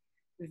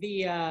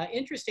 The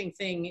interesting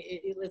thing,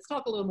 let's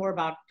talk a little more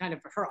about kind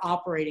of her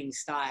operating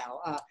style.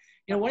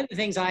 One of the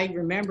things I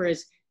remember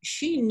is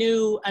she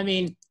knew,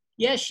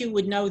 yes, she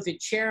would know the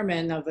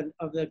chairman of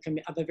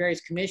the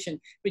various commission,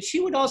 but she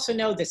would also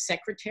know the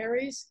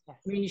secretaries.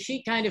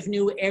 She kind of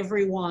knew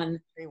everyone.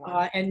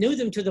 And knew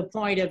them to the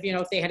point of,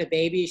 if they had a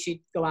baby,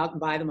 she'd go out and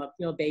buy them a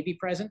baby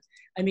present.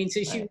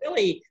 So she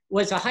really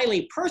was a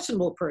highly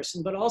personable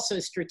person, but also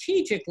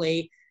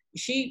strategically,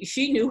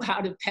 she knew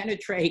how to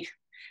penetrate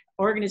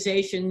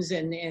organizations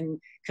and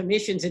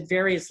commissions at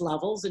various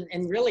levels,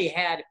 and really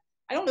had,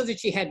 I don't know that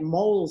she had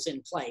moles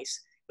in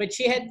place, but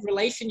she had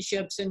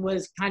relationships and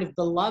was kind of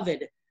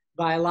beloved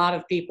by a lot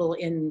of people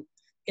in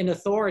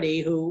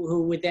authority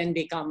who would then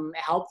become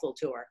helpful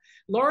to her.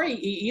 Laurie,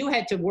 you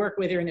had to work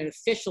with her in an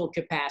official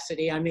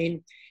capacity.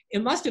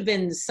 It must have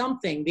been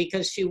something,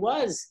 because she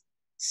was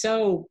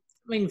so,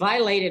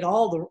 violated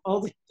all the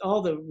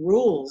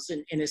rules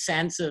in a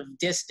sense of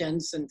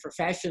distance and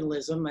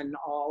professionalism and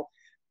all.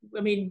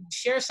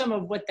 Share some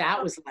of what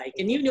that was like.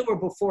 And you knew her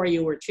before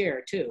you were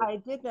chair too. I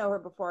did know her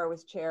before I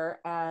was chair,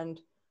 and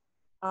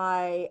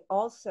I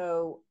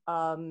also,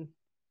 Randy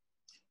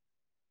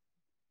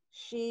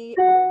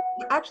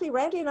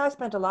and I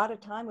spent a lot of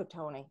time with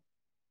Tony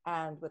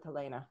and with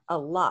Halina, a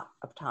lot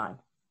of time.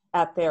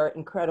 at their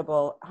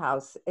incredible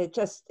house.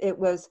 It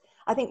was,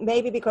 I think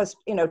maybe because,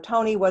 you know,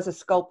 Tony was a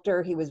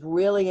sculptor, he was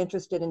really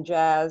interested in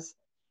jazz.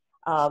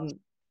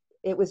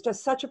 It was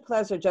just such a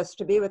pleasure just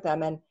to be with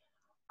them. And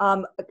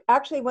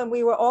actually, when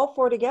we were all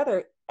four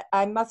together,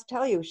 I must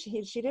tell you,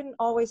 she didn't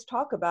always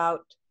talk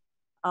about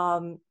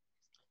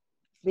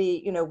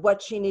you know,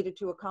 what she needed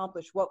to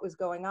accomplish, what was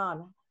going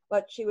on.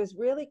 But she was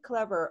really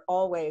clever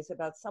always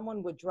about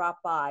someone would drop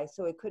by.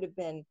 So it could have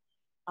been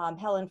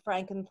Helen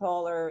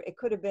Frankenthaler. It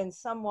could have been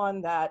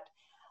someone that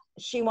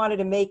she wanted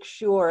to make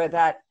sure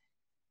that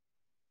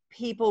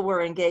people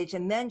were engaged.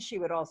 And then she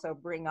would also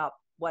bring up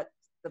what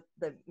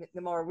the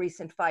more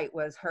recent fight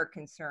was, her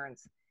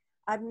concerns.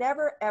 I've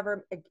never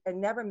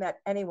met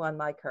anyone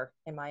like her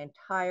in my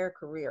entire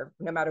career,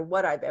 no matter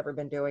what I've ever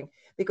been doing,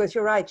 because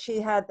you're right,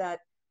 she had that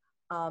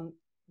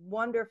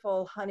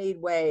wonderful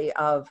honeyed way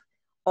of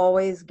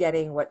always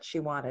getting what she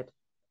wanted.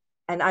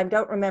 And I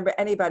don't remember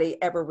anybody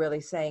ever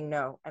really saying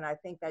no. And I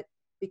think that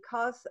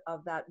because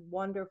of that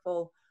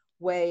wonderful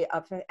way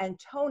of, and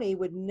Tony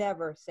would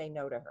never say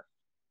no to her.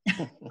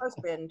 Her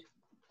husband,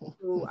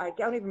 who I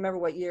don't even remember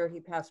what year he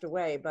passed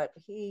away, but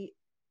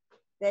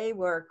they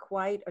were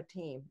quite a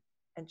team.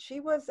 And she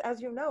was,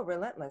 as you know,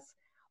 relentless.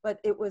 But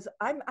it was,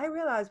 I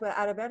realized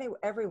out of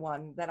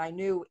everyone that I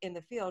knew in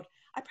the field,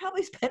 I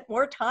probably spent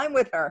more time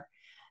with her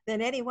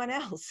than anyone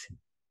else,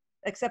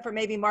 except for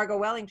maybe Margot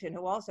Wellington,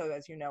 who also,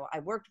 as you know, I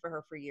worked for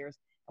her for years,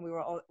 and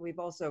we've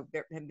also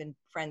have been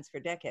friends for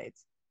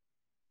decades.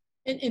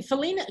 And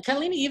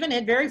Halina even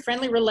had very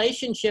friendly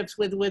relationships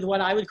with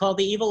what I would call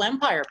the evil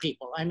empire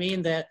people. I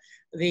mean,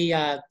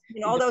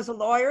 all those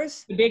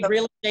lawyers, the big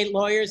real estate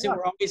lawyers who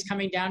were always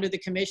coming down to the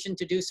commission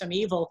to do some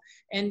evil,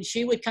 and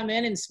she would come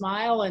in and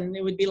smile, and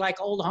it would be like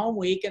old home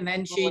week, and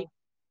then she'd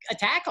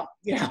attack them.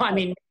 You know, I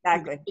mean,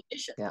 exactly.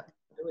 Yeah,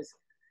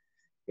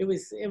 it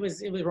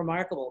was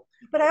remarkable.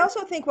 But I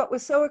also think what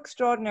was so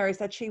extraordinary is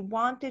that she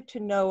wanted to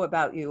know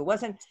about you.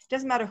 It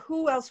doesn't matter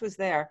who else was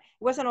there.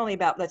 It wasn't only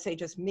about, let's say,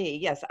 just me.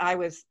 Yes, I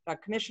was a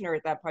commissioner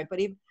at that point, but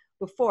even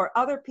before,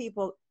 other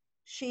people,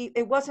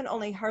 it wasn't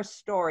only her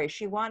story.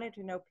 She wanted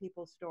to know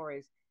people's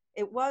stories.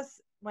 It was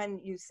when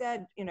you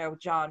said, you know,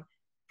 John,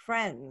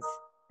 friends,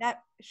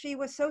 that she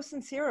was so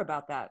sincere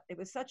about that. It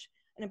was such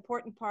an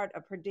important part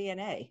of her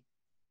DNA.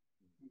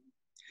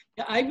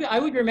 I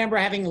would remember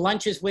having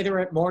lunches with her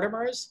at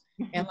Mortimer's,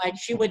 and like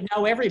she would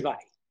know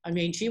everybody. I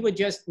mean, she would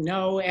just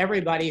know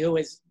everybody who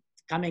was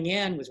coming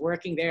in, was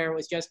working there. It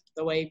was just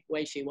the way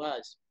she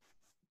was.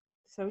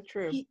 So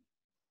true.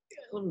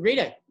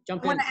 Rita,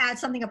 jump in. I want to add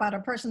something about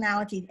her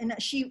personality, and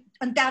she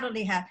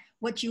undoubtedly had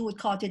what you would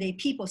call today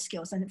people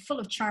skills and full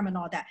of charm and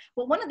all that.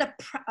 But one of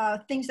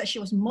the things that she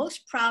was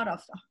most proud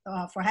of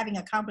for having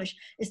accomplished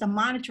is the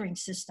monitoring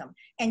system.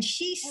 And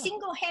she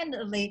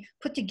single-handedly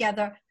put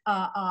together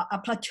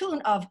a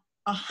platoon of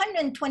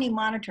 120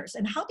 monitors.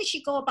 And how did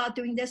she go about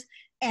doing this?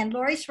 And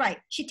Laurie's right.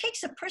 She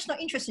takes a personal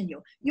interest in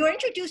you. You're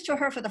introduced to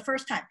her for the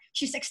first time.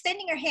 She's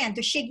extending her hand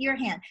to shake your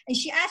hand. And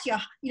she asks you,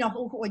 you know,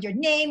 what your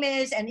name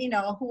is and, you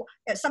know,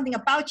 something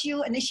about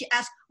you. And then she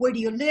asks, where do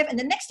you live? And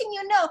the next thing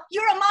you know,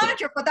 you're a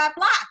monitor for that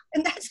block.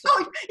 And that's how,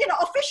 you know,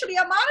 officially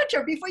a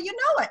monitor before you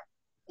know it.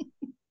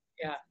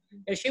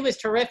 Yeah. She was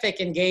terrific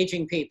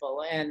engaging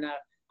people and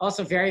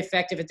also very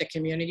effective at the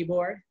community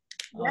board.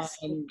 Yes.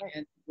 And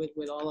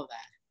with all of that.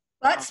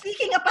 But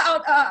speaking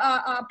about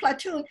a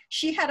platoon,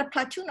 she had a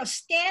platoon of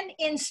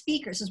stand-in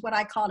speakers, is what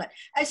I call it.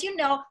 As you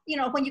know,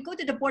 when you go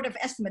to the Board of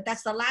Estimate,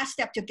 that's the last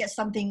step to get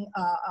something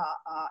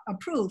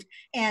approved.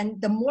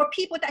 And the more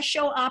people that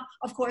show up,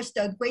 of course,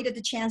 the greater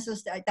the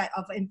chances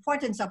of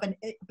importance of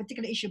a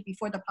particular issue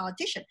before the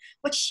politician.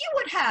 What she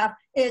would have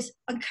is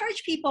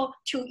encourage people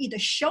to either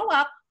show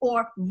up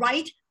or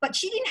write, but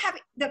she didn't have,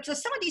 so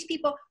some of these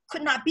people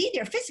could not be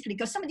there physically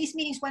because some of these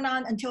meetings went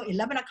on until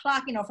 11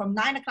 o'clock, from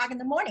 9 o'clock in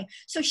the morning.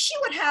 So she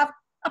would have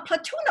a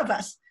platoon of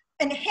us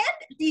and hand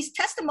these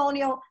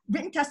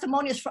written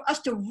testimonials for us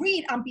to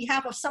read on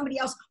behalf of somebody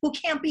else who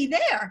can't be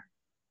there.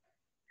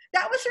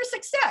 That was her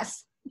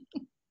success.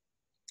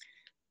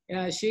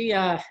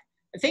 Yeah,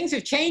 things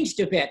have changed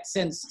a bit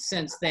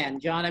since then,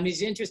 John. I mean,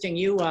 it's interesting.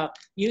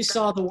 You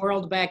saw the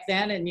world back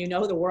then and you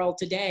know the world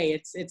today.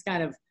 It's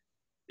kind of,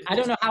 I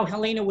don't know how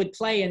Halina would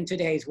play in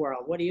today's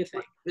world. What do you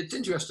think? It's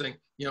interesting.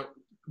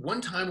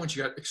 One time when she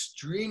got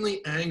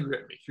extremely angry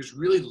at me, she was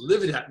really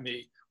livid at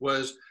me,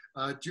 was,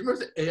 do you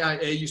remember the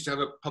AIA used to have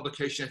a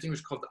publication, I think it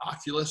was called The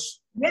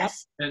Oculus?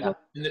 Yes. And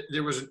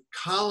there was a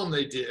column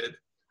they did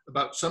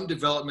about some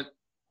development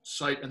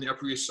site on the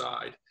Upper East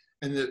Side.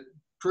 And the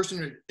person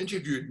who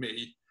interviewed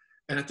me,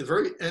 and at the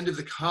very end of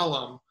the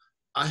column,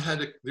 I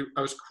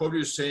was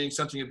quoted as saying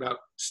something about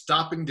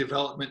stopping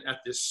development at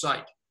this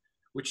site,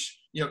 which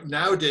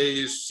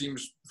nowadays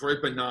seems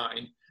very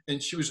benign.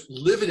 And she was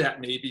livid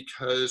at me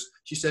because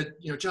she said,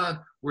 John,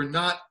 we're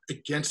not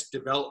against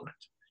development.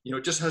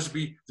 It just has to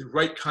be the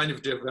right kind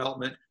of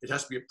development. It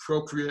has to be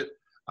appropriate.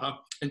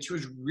 And she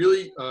was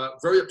really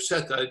very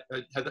upset that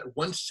I had that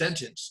one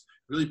sentence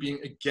really being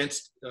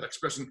against,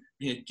 expressing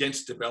being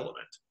against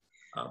development.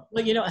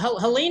 Well, you know,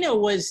 Halina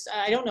was,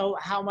 I don't know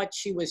how much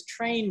she was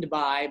trained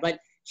by, but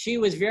she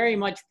was very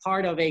much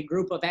part of a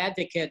group of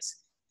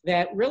advocates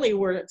that really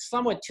were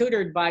somewhat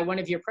tutored by one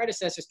of your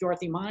predecessors,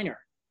 Dorothy Minor,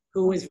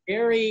 who was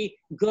very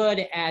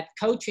good at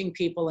coaching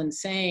people and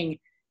saying,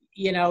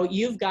 you know,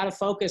 you've got to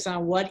focus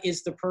on what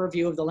is the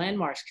purview of the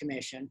Landmarks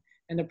Commission.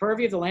 And the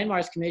purview of the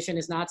Landmarks Commission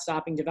is not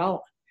stopping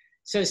development.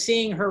 So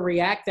seeing her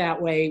react that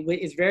way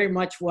is very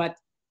much what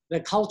the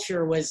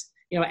culture was,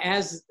 you know,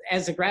 as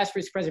the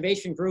grassroots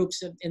preservation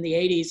groups in the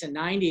 80s and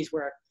 90s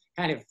were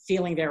kind of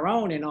feeling their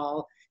own and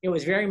all, it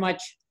was very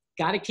much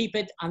got to keep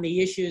it on the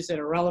issues that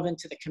are relevant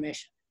to the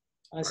commission.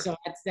 Right. So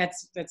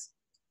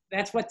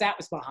that's what that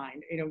was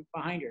behind, you know,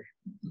 behind her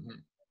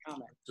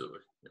comment. Absolutely.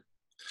 Yeah.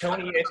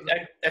 Tony,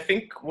 I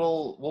think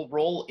we'll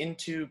roll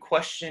into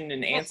question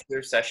and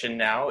answer session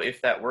now,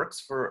 if that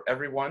works for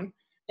everyone.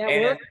 That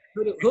works?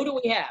 Who do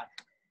we have?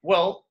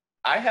 Well,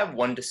 I have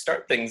one to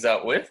start things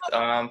out with,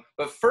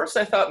 but first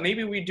I thought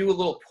maybe we do a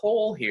little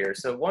poll here.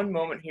 So one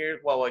moment here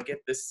while I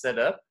get this set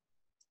up,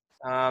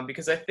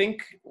 because I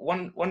think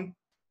one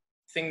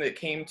thing that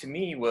came to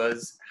me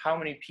was how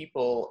many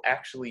people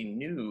actually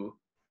knew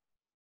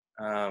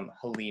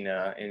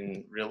Halina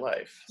in real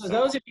life. So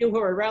those of you who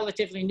are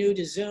relatively new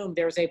to Zoom,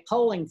 there's a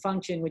polling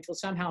function which will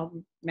somehow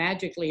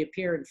magically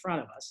appear in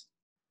front of us.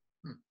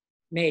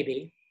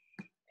 Maybe.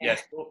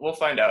 Yes, we'll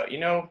find out. You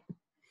know,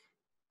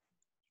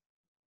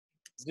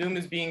 Zoom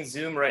is being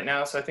Zoom right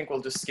now, so I think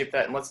we'll just skip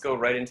that and let's go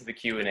right into the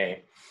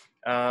Q&A.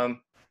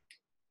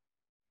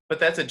 But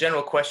that's a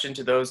general question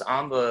to those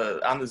on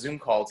the Zoom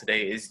call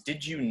today is,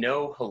 did you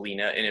know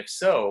Halina? And if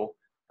so,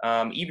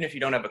 even if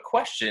you don't have a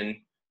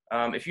question,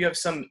 if you have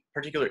some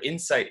particular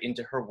insight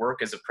into her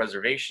work as a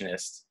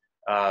preservationist,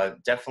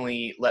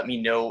 definitely let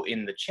me know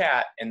in the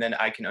chat and then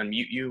I can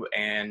unmute you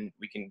and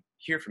we can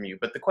hear from you.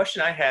 But the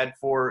question I had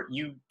for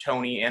you,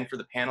 Tony, and for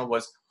the panel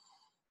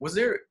was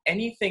there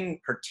anything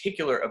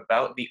particular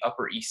about the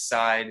Upper East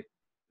Side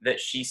that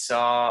she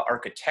saw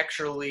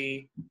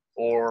architecturally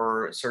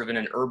or sort of in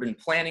an urban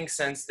planning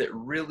sense that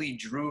really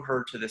drew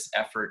her to this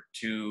effort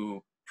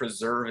to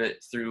preserve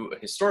it through a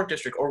historic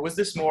district? Or was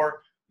this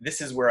more,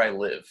 this is where I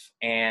live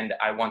and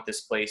I want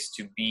this place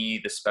to be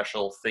the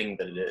special thing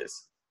that it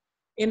is?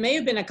 It may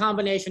have been a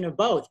combination of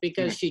both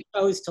because she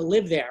chose to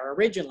live there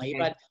originally,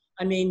 but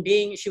I mean,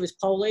 she was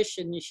Polish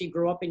and she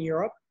grew up in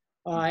Europe.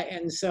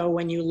 And so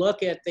when you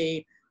look at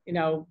the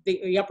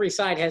Upper East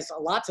Side has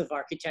lots of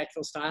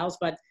architectural styles,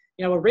 but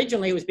you know,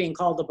 originally it was being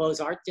called the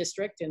Beaux-Arts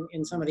District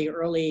in some of the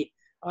early,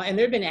 and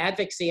there had been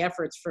advocacy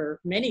efforts for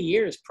many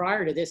years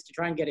prior to this to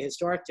try and get a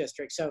historic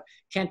district. So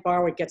Kent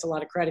Barwick gets a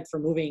lot of credit for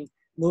moving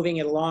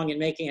it along and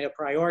making it a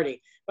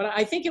priority. But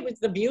I think it was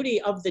the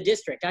beauty of the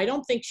district. I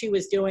don't think she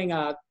was doing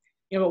it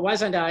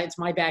wasn't it's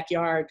my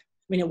backyard.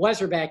 I mean, it was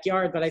her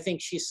backyard, but I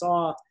think she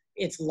saw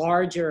its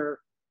larger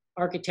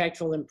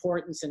architectural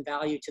importance and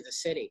value to the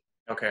city.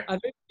 Okay.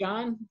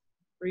 John,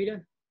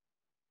 Rita?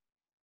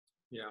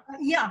 Yeah.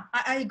 Yeah,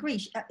 I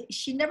agree.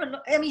 She never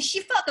looked, I mean, she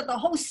felt that the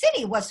whole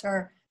city was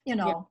her, you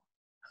know.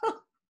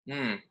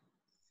 Yeah.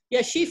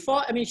 Yeah, she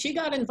fought, I mean, she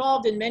got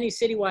involved in many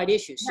citywide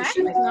issues. So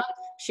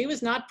she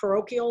was not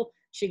parochial.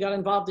 She got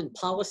involved in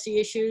policy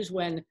issues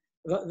when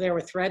there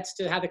were threats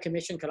to how the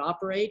commission could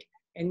operate.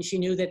 And she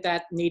knew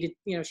that needed,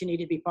 she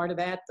needed to be part of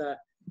that.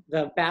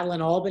 The battle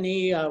in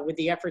Albany with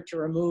the effort to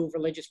remove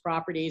religious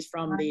properties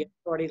from the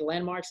authority of the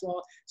landmarks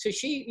law. So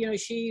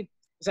she,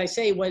 as I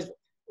say, was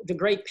the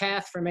great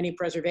path for many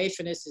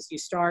preservationists is you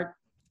start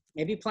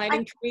maybe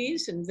planting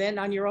trees and then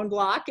on your own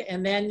block,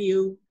 and then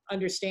you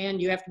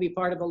understand you have to be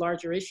part of the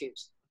larger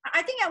issues.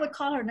 I think I would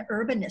call her an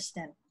urbanist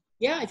then.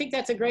 Yeah, I think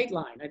that's a great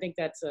line. I think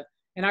that's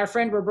and our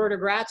friend Roberta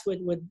Gratz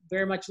would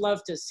very much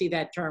love to see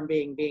that term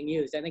being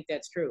used. I think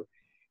that's true.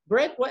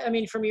 Britt,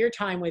 from your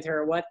time with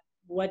her,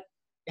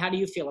 how do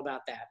you feel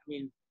about that? I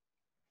mean,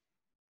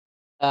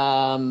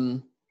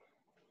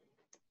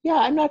 yeah,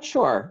 I'm not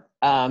sure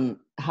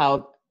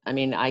how. I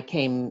mean, I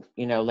came,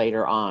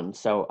 later on,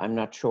 so I'm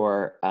not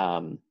sure.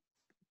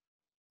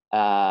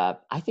 I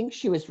think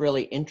she was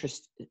really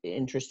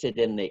interested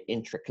in the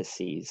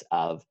intricacies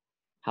of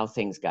how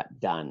things got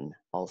done,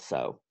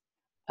 also,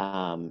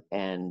 and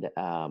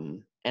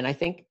I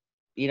think,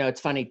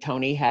 it's funny.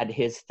 Tony had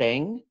his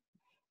thing,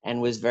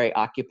 and was very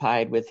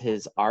occupied with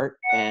his art,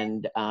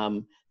 and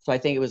so I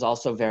think it was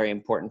also very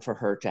important for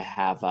her to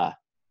have that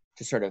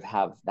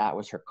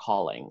was her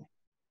calling,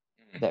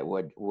 that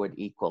would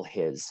equal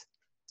his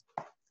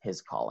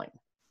calling.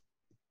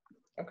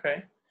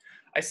 Okay.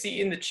 I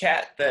see in the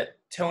chat that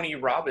Tony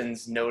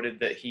Robbins noted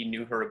that he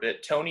knew her a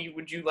bit. Tony,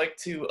 would you like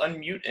to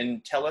unmute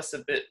and tell us a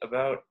bit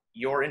about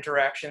your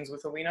interactions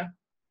with Halina?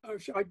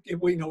 It's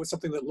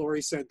something that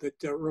Laurie said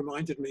that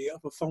reminded me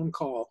of a phone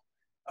call.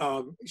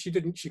 She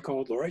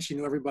called Laurie. She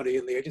knew everybody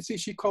in the agency.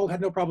 She called, had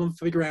no problem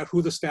figuring out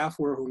who the staff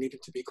were who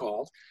needed to be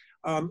called.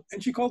 And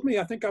she called me.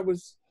 I think I've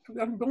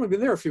only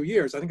been there a few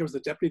years. I think I was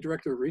the deputy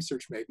director of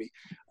research maybe.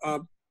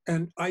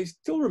 And I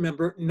still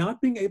remember not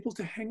being able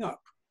to hang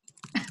up.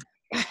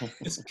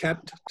 Just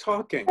kept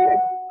talking.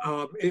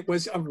 It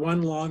was a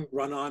one long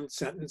run-on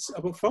sentence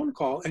of a phone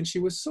call, and she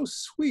was so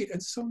sweet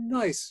and so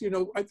nice. You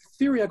know, in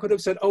theory, I could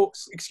have said, "Oh,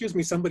 excuse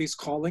me, somebody's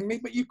calling me,"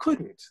 but you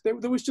couldn't. There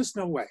was just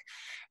no way.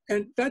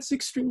 And that's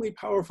extremely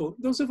powerful.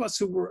 Those of us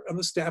who were on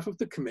the staff of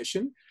the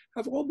commission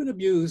have all been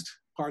abused,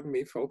 pardon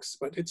me, folks,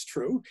 but it's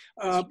true,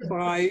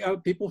 by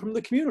people from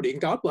the community.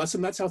 And God bless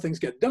them, that's how things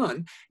get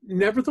done.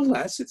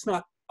 Nevertheless, it's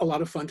not a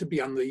lot of fun to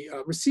be on the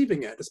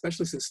receiving end,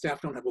 especially since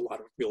staff don't have a lot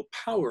of real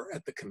power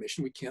at the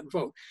commission. We can't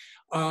vote.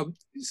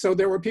 So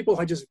there were people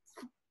I just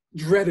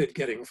dreaded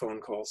getting phone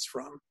calls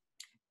from,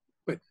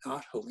 but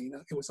not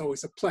Halina. It was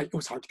always a pleasure. It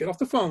was hard to get off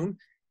the phone,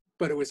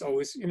 but it was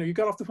always, you know, you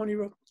got off the phone, you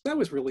wrote, that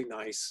was really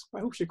nice. I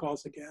hope she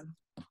calls again.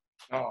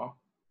 Oh.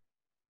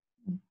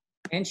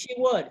 And she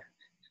would.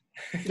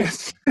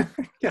 Yes,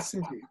 yes,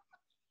 indeed.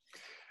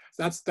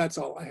 That's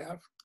all I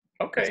have.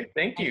 Okay,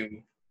 thank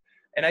you.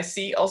 And I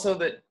see also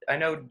that I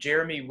know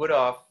Jeremy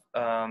Woodoff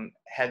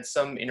had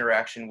some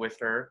interaction with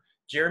her.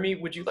 Jeremy,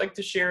 would you like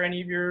to share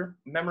any of your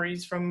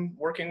memories from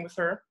working with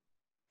her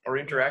or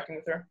interacting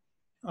with her?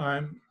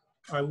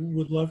 I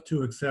would love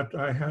to, except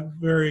I have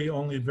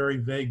only very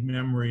vague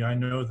memory. I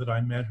know that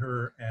I met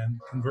her and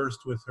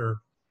conversed with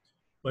her,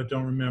 but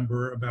don't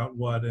remember about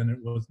what, and it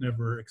was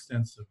never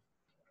extensive.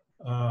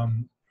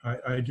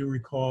 I do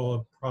recall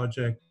a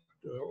project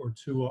or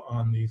two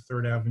on the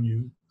 3rd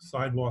Avenue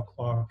sidewalk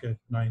clock at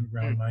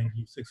around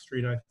 96th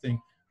Street, I think.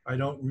 I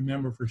don't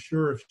remember for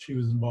sure if she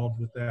was involved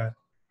with that,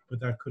 but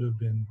that could have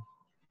been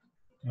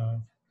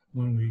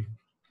when we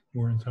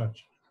were in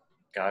touch.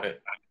 Got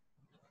it.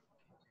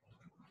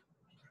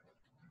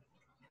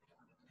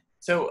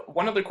 So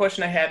one other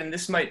question I had, and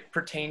this might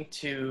pertain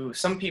to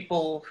some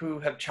people who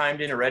have chimed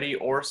in already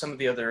or some of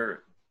the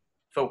other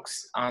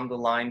folks on the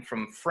line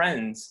from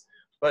Friends,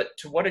 but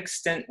to what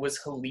extent was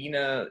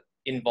Halina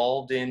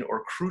involved in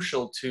or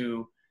crucial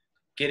to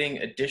getting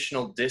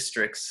additional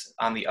districts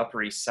on the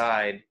Upper East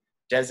Side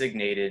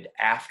designated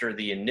after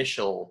the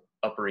initial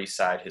Upper East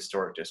Side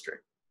Historic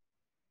District?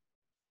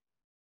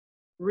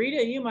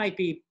 Rita, you might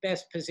be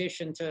best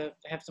positioned to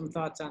have some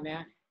thoughts on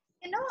that.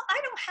 You know, I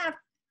don't have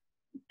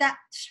that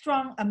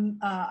strong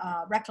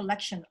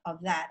recollection of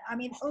that. I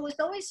mean, it was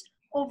always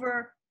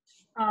over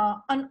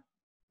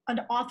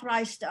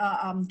unauthorized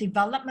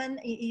development.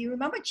 You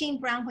remember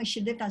Jean Brown when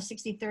she lived on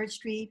 63rd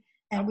Street,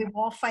 and we were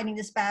all fighting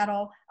this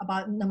battle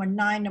about number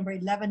 9, number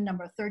 11,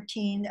 number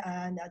 13,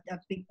 and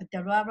the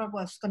developer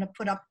was going to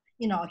put up,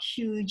 you know, a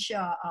huge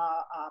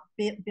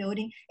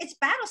building. It's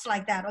battles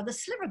like that, or the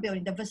Sliver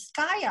building, the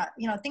Vizcaya,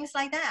 you know, things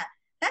like that.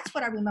 That's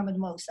what I remember the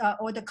most,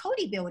 or the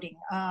Cody building.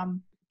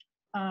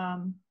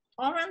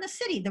 All around the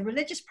city, the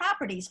religious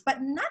properties,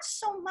 but not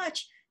so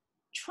much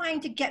trying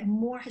to get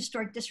more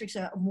historic districts,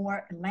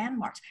 more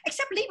landmarks,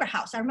 except Lieber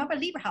House. I remember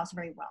Lieber House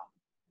very well.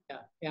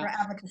 Yeah. For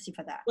advocacy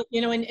for that. But,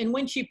 you know, and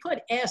when she put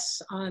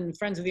S on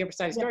Friends of the Upper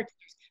Side Historic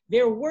Districts,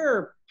 there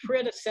were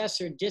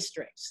predecessor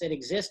districts that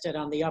existed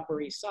on the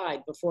Upper East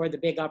Side before the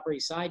big Upper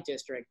East Side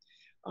district.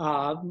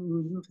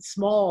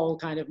 Small,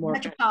 kind of more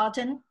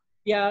Metropolitan.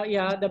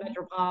 The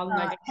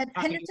Metropolitan.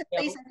 Henderson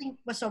Place, I think,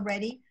 was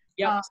already.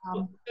 Yeah,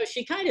 so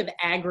she kind of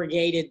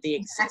aggregated the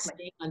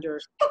existing under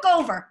took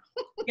over.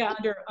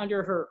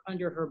 under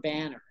her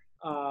banner.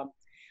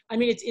 I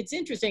mean, it's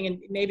interesting, and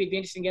maybe it'd be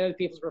interesting to get other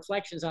people's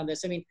reflections on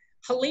this. I mean,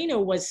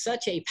 Halina was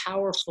such a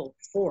powerful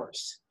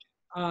force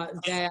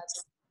that,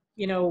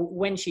 you know,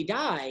 when she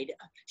died,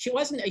 she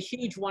wasn't a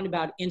huge one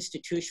about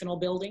institutional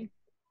building,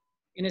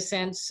 in a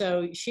sense.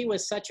 So she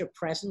was such a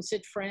presence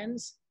at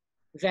Friends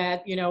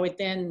that, you know,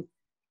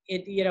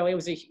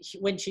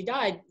 when she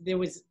died, there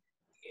was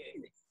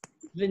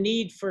the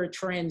need for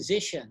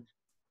transition.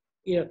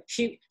 You know,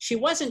 she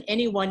wasn't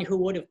anyone who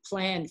would have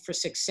planned for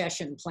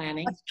succession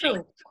planning. That's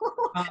true.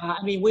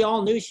 I mean, we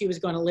all knew she was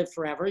going to live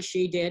forever.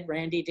 She did,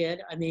 Randy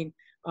did. I mean,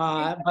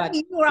 but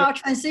you were our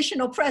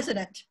transitional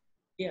president.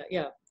 Yeah,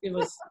 it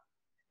was.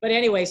 But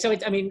anyway, so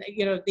I mean,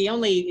 you know, the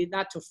only,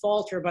 not to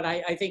falter, but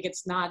I think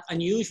it's not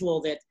unusual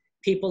that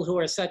people who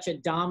are such a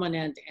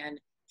dominant and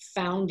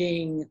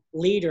founding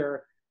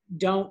leader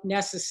don't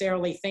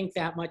necessarily think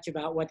that much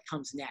about what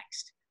comes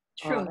next.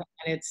 True. And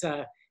it's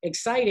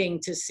exciting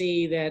to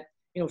see that,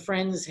 you know,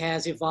 Friends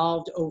has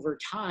evolved over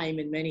time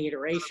in many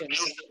iterations.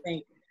 And I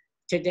think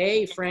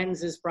today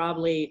Friends is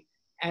probably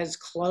as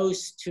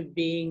close to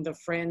being the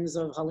Friends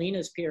of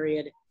Halina's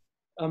period,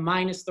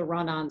 minus the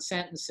run-on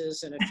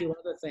sentences and a few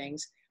other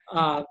things,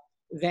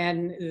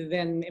 than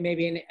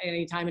maybe in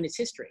any time in its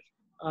history.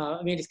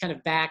 I mean, it's kind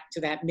of back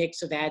to that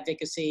mix of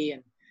advocacy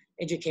and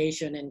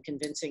education and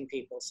convincing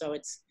people. So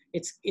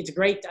it's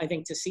great, I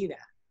think, to see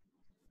that.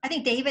 I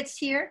think David's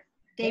here.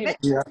 David?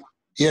 Yeah.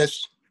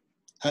 Yes.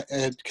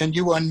 Can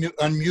you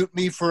unmute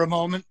me for a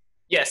moment?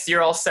 Yes,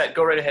 you're all set.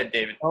 Go right ahead,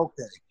 David.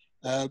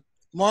 Okay.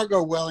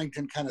 Margot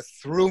Wellington kind of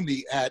threw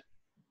me at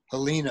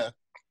Halina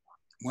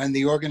when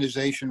the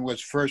organization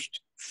was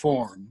first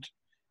formed.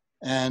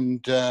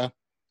 And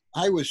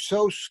I was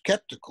so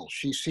skeptical.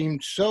 She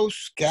seemed so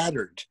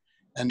scattered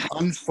and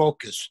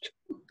unfocused,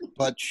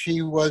 but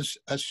she was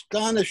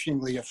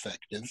astonishingly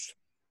effective.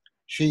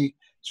 She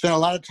spent a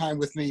lot of time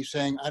with me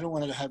saying, I don't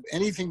want to have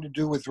anything to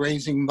do with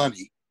raising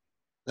money.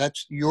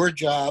 That's your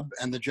job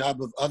and the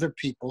job of other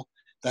people.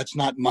 That's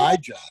not my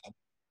job.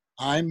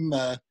 I'm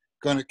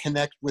going to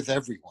connect with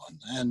everyone.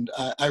 And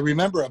I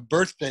remember a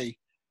birthday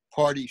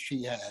party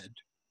she had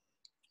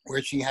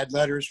where she had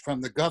letters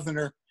from the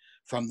governor,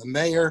 from the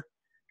mayor.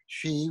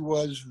 She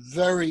was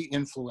very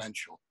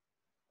influential.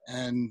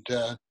 And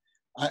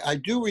I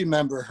do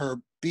remember her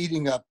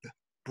beating up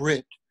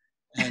Britt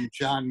and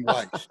John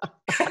Weiss.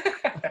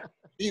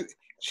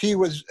 She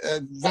was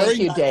very Thank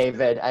you, nice.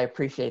 David. I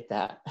appreciate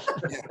that.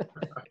 Yeah.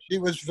 She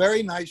was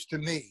very nice to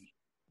me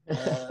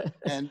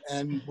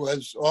and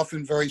was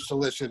often very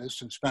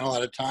solicitous and spent a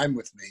lot of time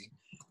with me.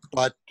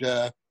 But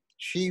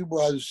she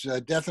was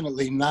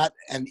definitely not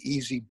an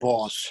easy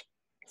boss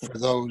for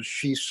those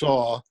she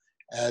saw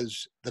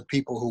as the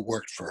people who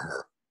worked for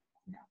her.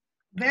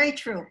 Very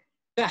true.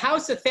 The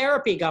house of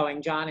therapy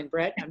going, John and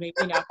Britt. I mean,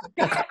 you know,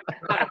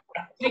 it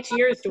takes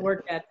years to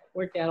work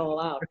that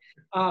all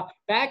out.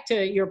 Back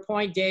to your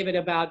point, David,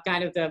 about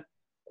kind of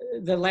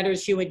the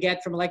letters you would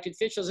get from elected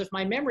officials. If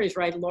my memory is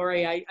right,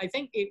 Laurie, I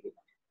think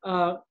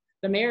the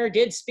mayor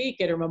did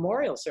speak at her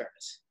memorial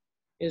service,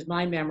 is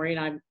my memory,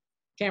 and I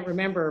can't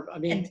remember. I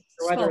mean,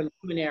 there were other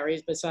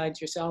luminaries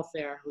besides yourself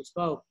there who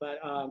spoke, but.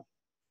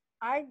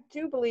 I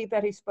do believe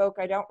that he spoke.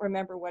 I don't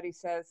remember what he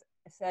said,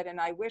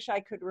 and I wish I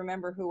could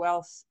remember who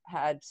else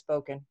had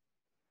spoken.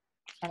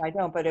 And I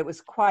don't, but it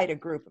was quite a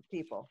group of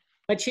people.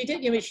 But she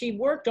did, you know, she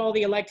worked all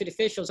the elected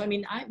officials. I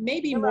mean,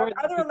 maybe There more. were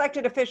other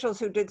elected officials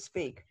who did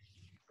speak.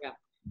 Yeah,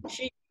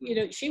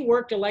 she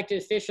worked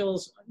elected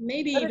officials,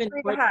 maybe What even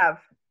does more Rita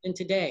have? than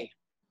today.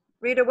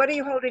 Rita, what are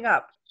you holding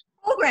up?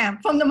 Program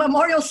from the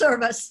memorial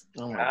service.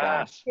 Oh my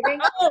gosh.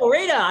 Oh,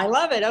 Rita, I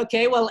love it.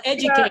 Okay, well,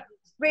 educate.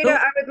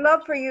 Rita, I would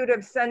love for you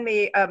to send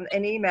me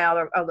an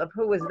email of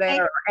who was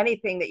there or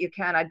anything that you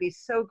can. I'd be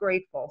so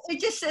grateful.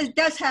 It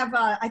does have,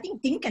 I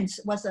think Dinkins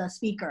was a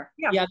speaker.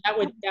 Yeah,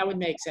 that would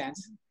make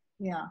sense.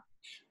 Yeah.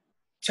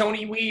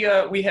 Tony, we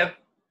have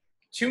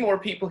two more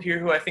people here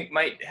who I think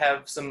might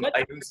have some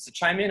items to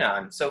chime in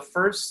on. So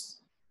first,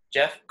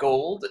 Jeff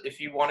Gold,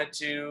 if you wanted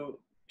to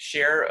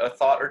share a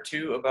thought or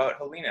two about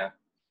Halina.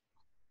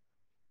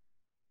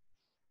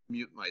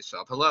 Mute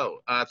myself. Hello.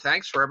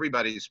 Thanks for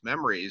everybody's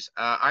memories.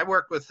 I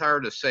worked with her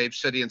to save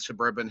city and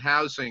suburban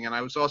housing, and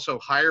I was also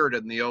hired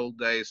in the old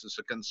days as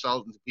a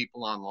consultant to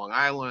people on Long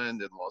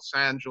Island and Los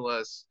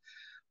Angeles.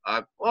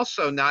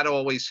 Also, not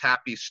always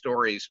happy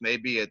stories.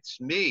 Maybe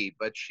it's me,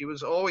 but she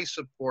was always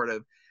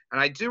supportive.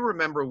 And I do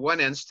remember one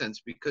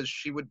instance because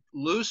she would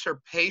lose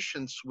her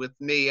patience with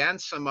me and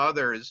some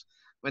others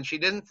when she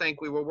didn't think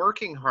we were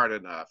working hard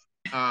enough.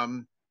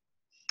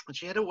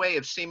 She had a way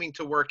of seeming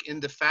to work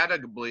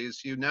indefatigably,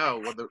 as you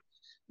know, with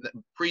the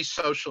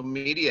pre-social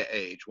media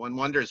age. One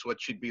wonders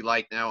what she'd be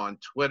like now on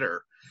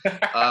Twitter.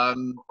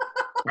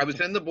 I was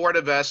in the Board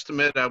of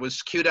Estimate. I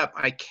was queued up.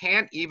 I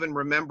can't even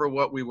remember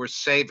what we were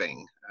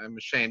saving, I'm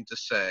ashamed to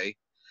say.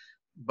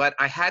 But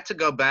I had to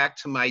go back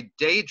to my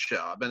day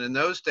job. And in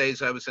those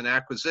days, I was an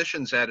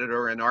acquisitions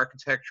editor in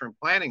architecture and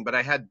planning, but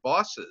I had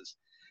bosses.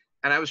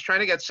 And I was trying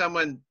to get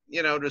someone,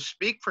 you know, to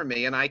speak for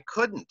me, and I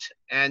couldn't.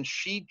 And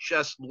she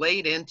just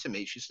laid into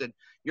me. She said,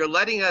 "You're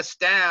letting us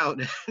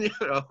down," you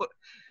know.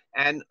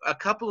 And a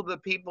couple of the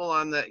people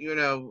on the, you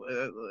know,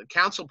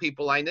 council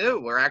people I knew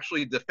were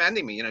actually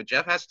defending me. You know,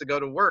 Jeff has to go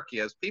to work. He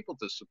has people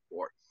to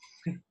support.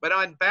 But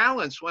on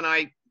balance, when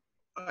I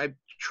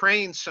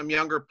trained some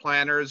younger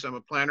planners, I'm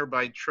a planner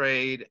by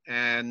trade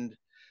and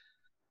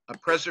a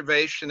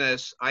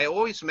preservationist, I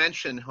always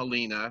mention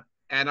Halina.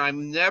 And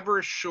I'm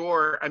never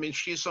sure, I mean,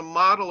 she's a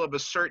model of a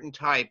certain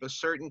type, a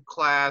certain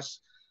class,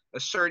 a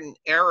certain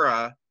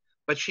era,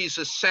 but she's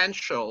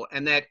essential.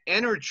 And that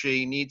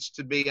energy needs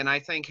to be, and I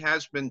think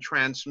has been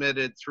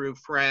transmitted through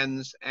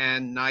friends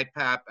and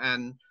NYPAP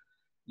and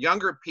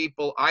younger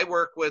people I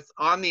work with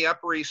on the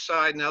Upper East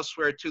Side and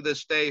elsewhere to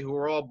this day who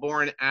were all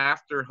born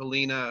after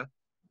Halina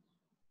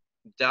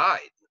died.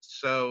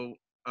 So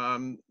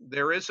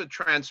there is a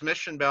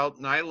transmission belt,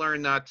 and I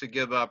learned not to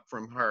give up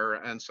from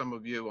her and some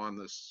of you on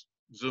this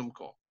Zoom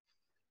call.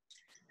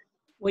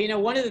 Well, you know,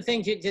 one of the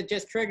things you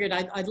just triggered,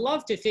 I'd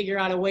love to figure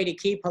out a way to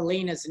keep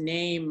Halina's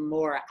name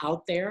more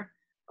out there.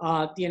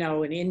 You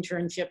know, an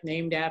internship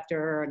named after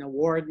her, an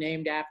award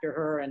named after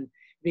her, and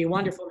it'd be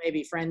wonderful.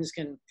 Maybe friends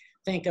can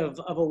think of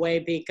a way,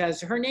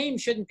 because her name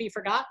shouldn't be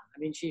forgotten. I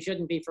mean, she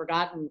shouldn't be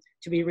forgotten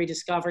to be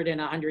rediscovered in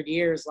 100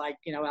 years like,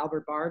 you know,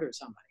 Albert Bard or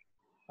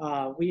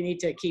somebody. We need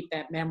to keep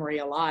that memory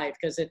alive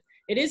because it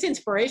is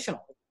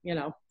inspirational, you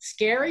know,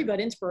 scary,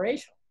 but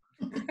inspirational.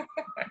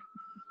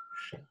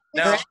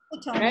 Now,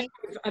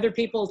 other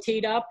people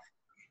teed up.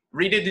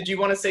 Rita, did you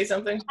want to say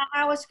something?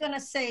 I was going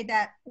to say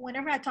that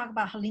whenever I talk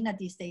about Halina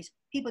these days,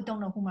 people don't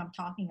know whom I'm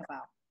talking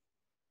about.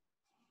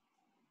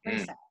 Very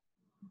sad.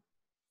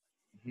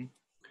 Mm-hmm.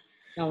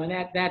 No,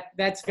 and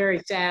that's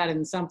very sad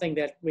and something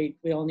that we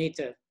all need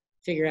to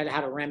figure out how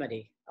to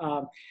remedy.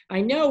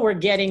 I know we're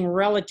getting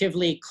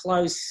relatively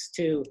close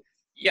to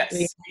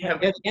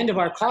the end of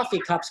our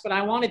coffee cups, but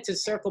I wanted to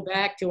circle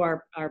back to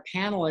our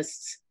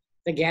panelists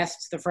the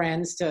guests, the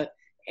friends, to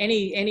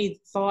any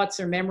thoughts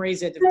or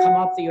memories that have come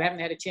up that you haven't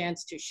had a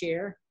chance to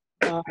share,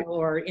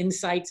 or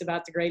insights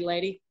about the great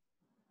lady?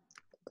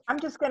 I'm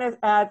just going to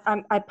add,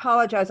 I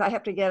apologize, I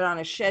have to get on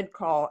a shed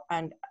call.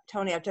 And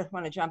Tony, I just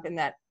want to jump in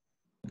that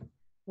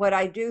what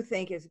I do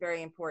think is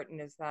very important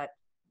is that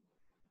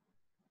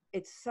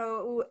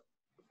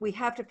we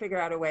have to figure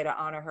out a way to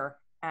honor her.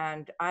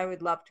 And I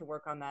would love to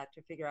work on that,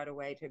 to figure out a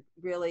way to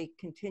really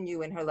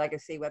continue in her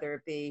legacy, whether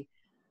it be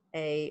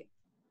a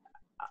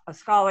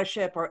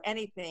scholarship or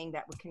anything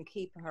that can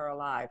keep her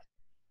alive.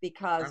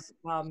 Because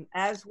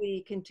as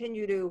we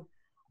continue to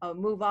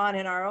move on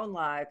in our own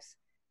lives,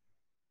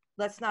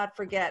 let's not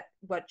forget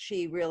what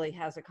she really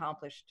has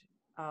accomplished.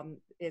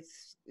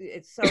 It's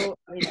so,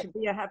 I mean,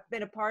 to have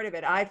been a part of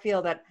it, I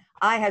feel that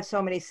I had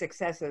so many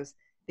successes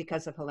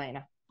because of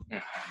Halina.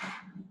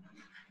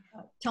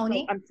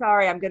 Tony? So I'm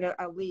sorry,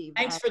 I'll leave.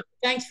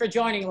 Thanks for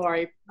joining,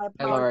 Laurie.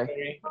 Hi,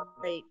 Laurie.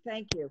 Great,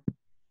 thank you.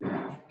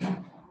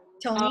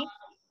 Tony?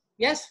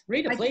 Yes,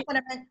 Rita, please.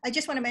 I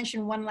just want to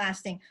mention one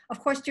last thing. Of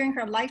course, during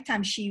her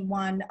lifetime, she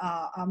won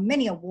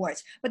many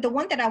awards. But the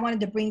one that I wanted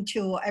to bring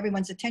to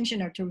everyone's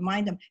attention, or to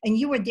remind them, and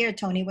you were there,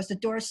 Tony, was the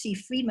Doris C.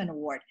 Friedman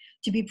Award,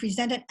 to be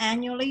presented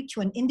annually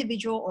to an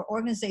individual or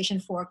organization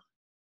for,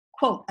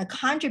 quote, a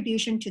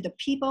contribution to the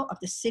people of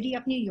the city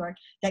of New York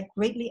that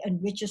greatly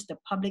enriches the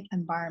public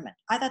environment.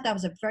 I thought that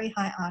was a very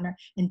high honor,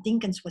 and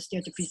Dinkins was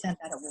there to present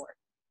that award.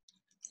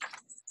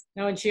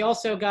 No, and she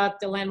also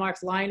got the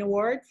Landmarks Line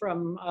Award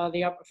from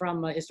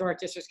Historic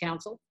Districts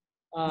Council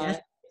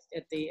Yes.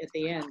 at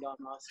the end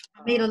almost.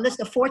 I made a list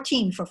of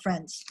 14 for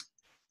friends.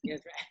 Yes,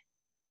 right.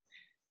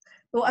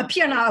 Will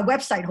appear on our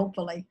website,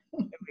 hopefully.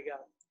 There we go.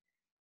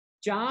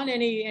 John,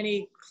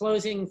 any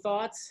closing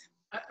thoughts?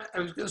 I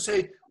was going to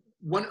say,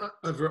 one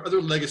of her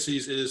other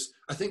legacies is,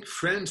 I think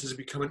Friends has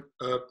become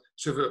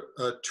sort of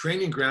a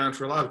training ground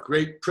for a lot of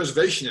great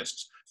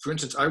preservationists. For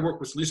instance, I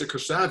work with Lisa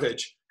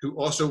Kersavage, who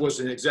also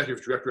was an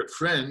executive director at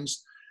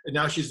Friends, and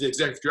now she's the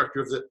executive director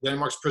of the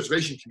Landmarks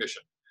Preservation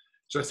Commission.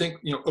 So I think,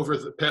 over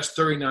the past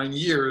 39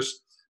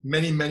 years,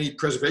 many, many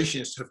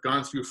preservationists have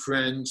gone through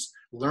Friends,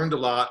 learned a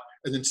lot,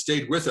 and then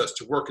stayed with us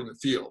to work in the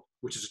field,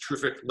 which is a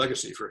terrific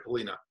legacy for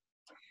Halina.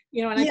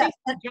 And I think,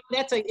 John,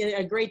 that's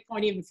a great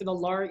point, even for the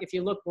large, if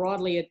you look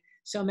broadly at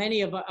so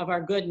many of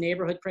our good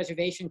neighborhood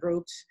preservation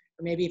groups,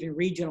 or maybe even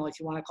regional,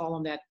 if you want to call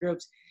them that,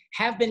 groups,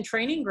 have been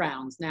training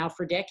grounds now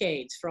for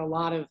decades for a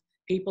lot of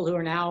people who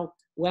are now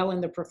well in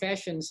the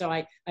profession. So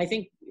I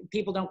think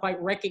people don't quite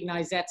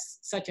recognize that's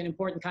such an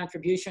important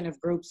contribution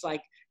of groups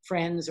like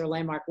Friends or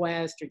Landmark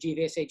West or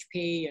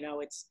GVSHP.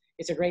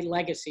 It's a great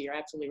legacy. You're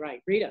absolutely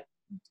right. Rita.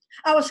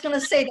 I was going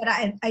to say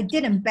that I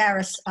did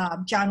embarrass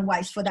John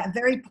Weiss for that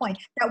very point,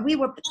 that we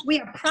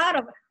are proud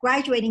of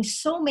graduating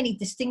so many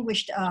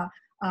distinguished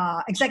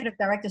executive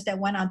directors that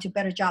went on to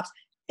better jobs.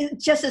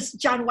 Just as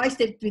John Weiss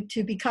did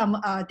to become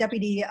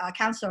deputy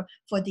counselor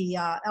for the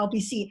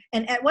LBC.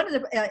 And at one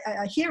of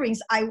the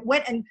hearings, I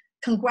went and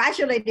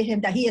congratulated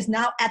him that he is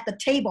now at the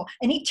table,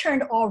 and he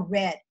turned all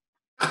red.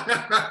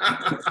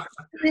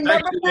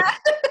 Remember that?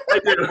 I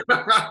do.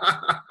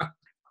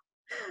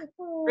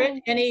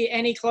 Britt,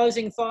 any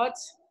closing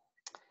thoughts?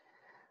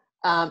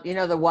 I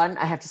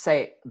have to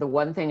say, the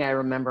one thing I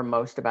remember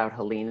most about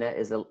Halina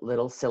is a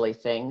little silly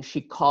thing.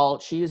 She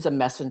used a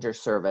messenger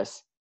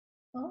service.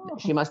 Oh.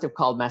 She must have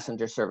called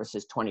messenger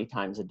services 20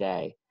 times a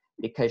day,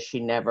 because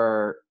she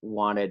never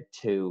wanted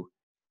to,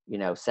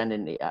 send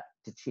in the,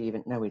 did she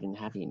even, no, we didn't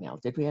have email.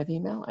 Did we have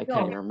email? I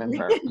can't even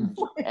remember.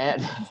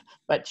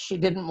 But she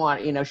didn't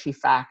want, she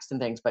faxed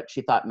and things, but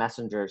she thought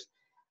messengers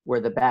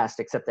were the best,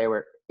 except they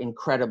were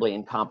incredibly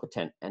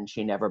incompetent. And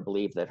she never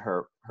believed that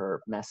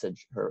her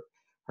message,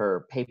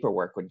 her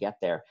paperwork would get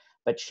there.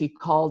 But she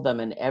called them,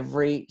 and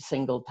every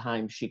single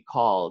time she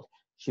called,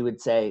 she would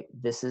say,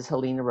 "This is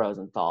Halina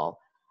Rosenthal.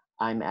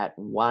 I'm at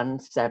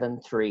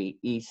 173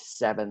 East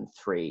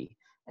 73.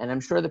 And I'm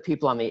sure the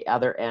people on the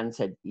other end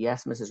said,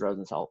 "Yes, Mrs.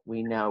 Rosenthal,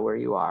 we know where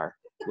you are.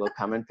 We'll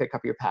come and pick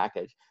up your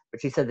package."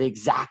 But she said the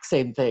exact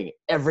same thing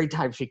every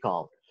time she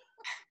called.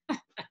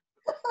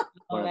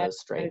 One of those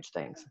strange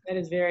things. That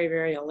is very,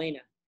 very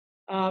Halina.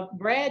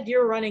 Brad,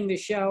 you're running the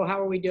show.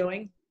 How are we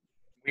doing?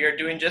 We are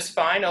doing just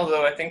fine,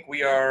 although I think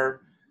we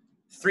are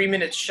 3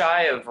 minutes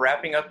shy of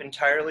wrapping up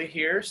entirely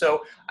here.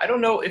 So I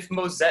don't know if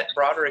Mosette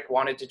Broderick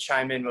wanted to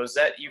chime in.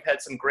 Mosette, you've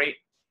had some great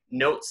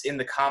notes in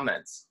the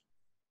comments.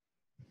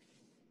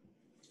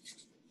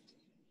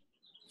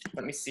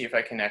 Let me see if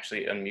I can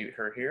actually unmute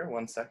her here.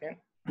 1 second.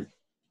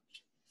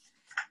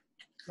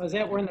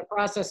 Mosette, we're in the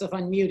process of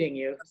unmuting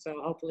you, so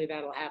hopefully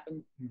that'll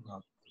happen.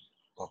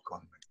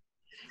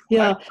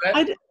 Yeah,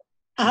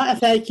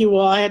 thank you.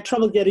 Well, I had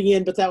trouble getting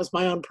in, but that was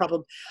my own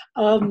problem.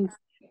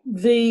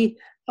 The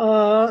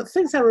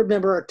things I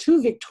remember are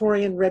 2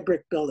 Victorian red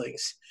brick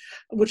buildings,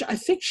 which I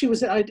think she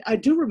was, I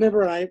do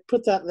remember, and I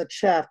put that in the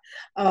chat,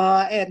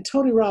 and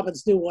Tony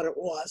Robbins knew what it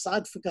was.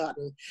 I'd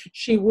forgotten.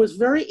 She was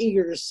very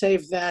eager to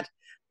save that.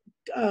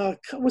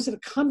 Was it a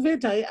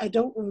convent? I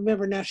don't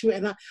remember now.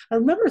 I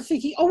remember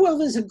thinking, oh, well,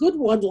 there's a good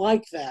one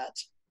like that.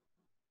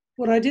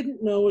 What I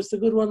didn't know was the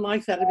good one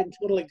like that had been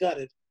totally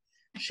gutted.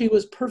 She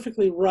was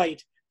perfectly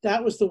right.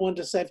 That was the one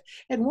to save.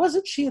 And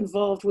wasn't she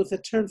involved with the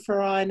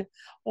Turnverein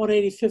on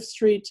 85th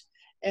Street?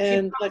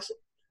 And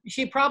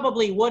she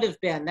probably would have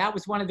been. That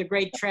was one of the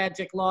great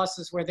tragic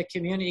losses where the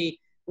community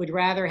would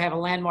rather have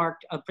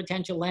a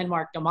potential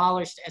landmark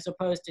demolished as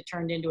opposed to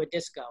turned into a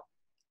disco.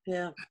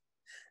 Yeah,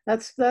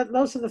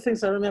 those are the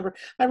things I remember.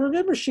 I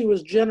remember she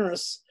was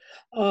generous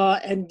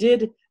and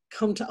did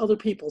come to other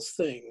people's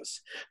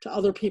things, to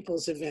other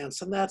people's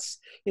events, and that's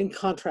in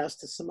contrast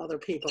to some other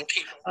people.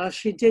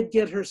 She did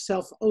get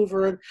herself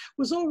over and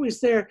was always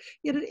there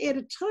at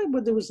a time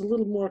when there was a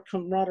little more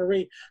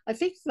camaraderie. I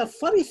think the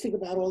funny thing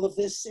about all of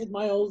this in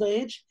my old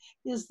age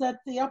is that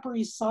the Upper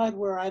East Side,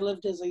 where I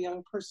lived as a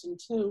young person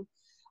too,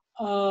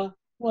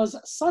 was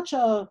such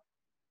a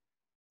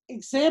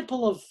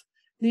example of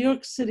New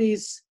York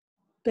City's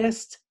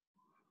best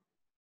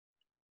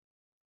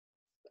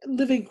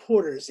living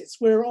quarters.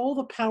 It's where all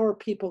the power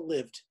people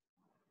lived.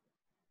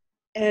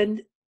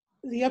 And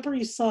the Upper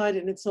East Side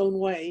in its own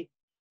way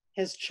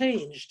has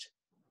changed.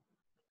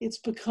 It's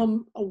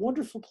become a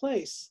wonderful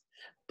place,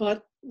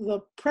 but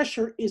the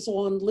pressure is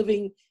on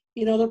living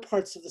in other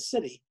parts of the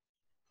city.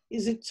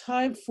 Is it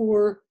time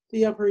for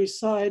the Upper East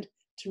Side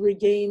to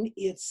regain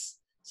its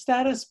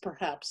status,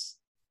 perhaps?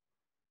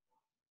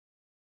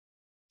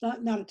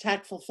 Not a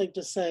tactful thing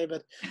to say,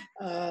 but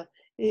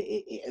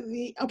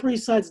the Upper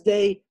East Side's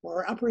day,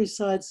 or Upper East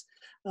Side's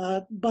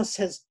bus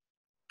has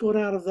gone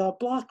out of the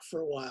block for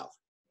a while.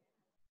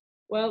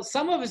 Well,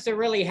 some of us are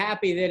really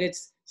happy that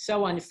it's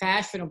so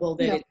unfashionable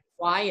that it's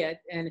quiet,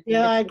 and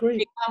I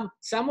agree. Become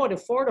somewhat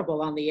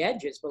affordable on the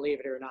edges,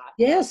 believe it or not.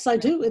 Yes, I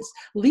do. It's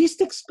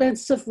least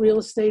expensive real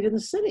estate in the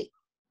city.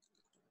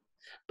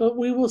 But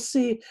we will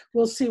see.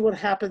 We'll see what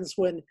happens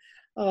when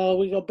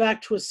we go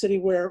back to a city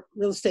where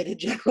real estate in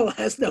general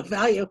has no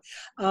value,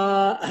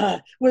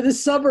 where the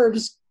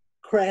suburbs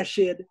crash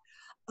in.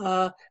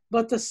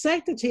 But the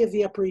sanctity of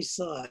the Upper East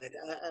Side,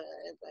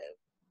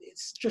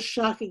 it's just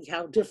shocking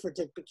how different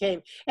it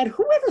became. And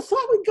who ever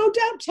thought we'd go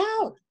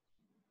downtown?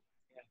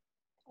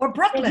 Or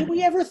Brooklyn. Did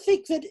we ever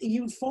think that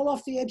you'd fall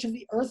off the edge of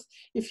the earth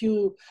if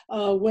you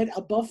went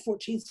above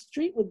 14th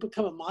Street would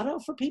become a motto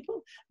for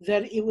people?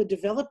 That it would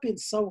develop in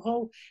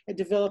Soho and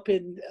develop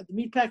in the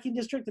meatpacking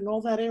district and all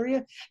that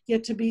area,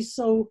 get to be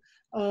so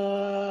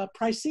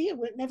pricey?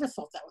 We never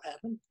thought that would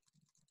happen.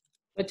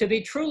 But to be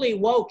truly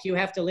woke, you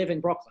have to live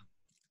in Brooklyn.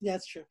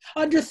 That's true.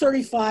 Under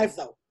 35,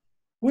 though.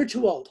 We're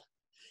too old.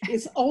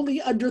 It's only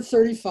under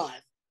 35.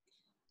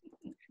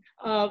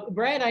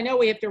 Brad, I know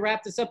we have to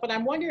wrap this up, but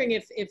I'm wondering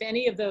if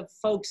any of the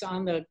folks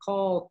on the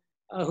call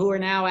who are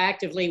now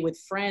actively with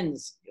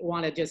Friends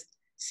want to just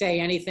say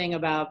anything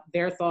about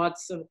their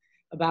thoughts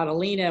about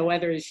Halina,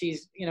 whether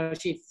she's,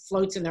 she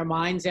floats in their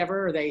minds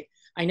ever, or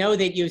I know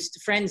that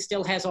Friends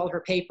still has all her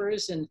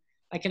papers, and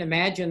I can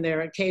imagine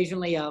there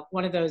occasionally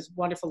one of those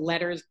wonderful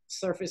letters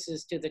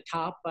surfaces to the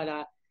top,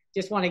 but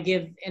just want to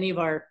give any of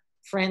our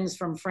friends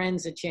from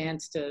Friends a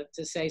chance to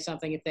say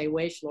something if they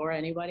wish. Laura,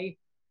 anybody?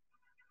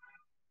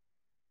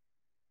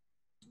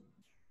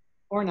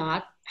 Or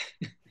not.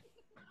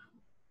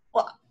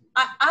 Well,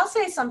 I'll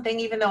say something,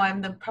 even though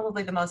I'm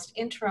probably the most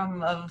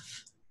interim of,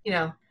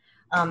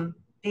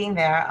 being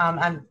there.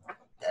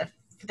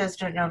 For those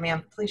who don't know me,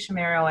 I'm Felicia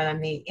Mero, and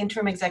I'm the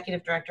interim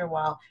executive director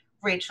while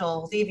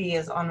Rachel Levy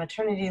is on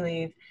maternity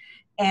leave.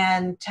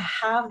 And to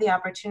have the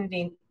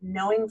opportunity,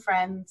 knowing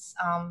Friends,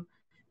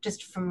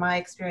 just from my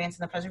experience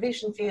in the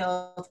preservation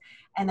field,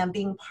 and then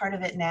being part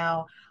of it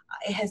now,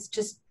 it has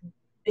just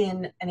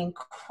been an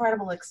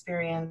incredible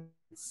experience.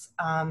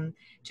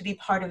 To be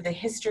part of the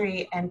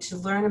history and to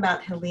learn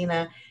about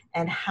Halina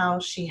and how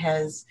she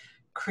has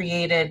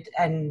created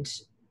and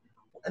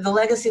the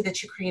legacy that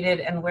she created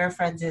and where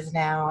Friends is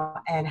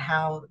now and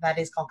how that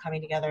is all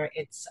coming together.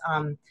 It's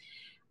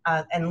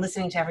and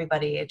listening to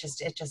everybody, it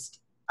just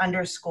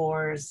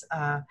underscores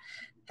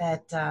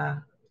that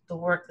the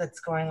work that's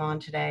going on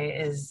today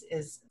is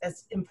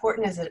as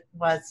important as it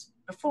was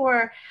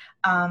before,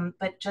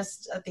 but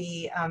just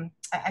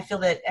I feel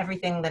that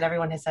everything that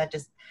everyone has said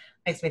just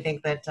makes me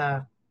think that,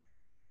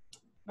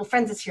 well,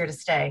 Friends is here to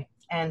stay,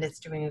 and it's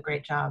doing a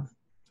great job.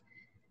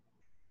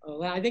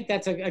 Well, I think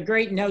that's a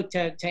great note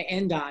to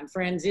end on.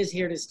 Friends is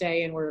here to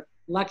stay, and we're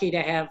lucky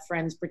to have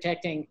Friends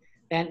protecting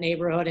that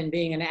neighborhood and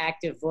being an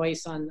active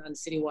voice on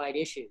citywide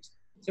issues.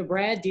 So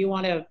Brad, do you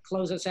want to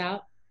close us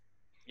out?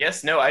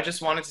 Yes, no, I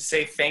just wanted to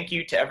say thank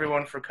you to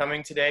everyone for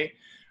coming today.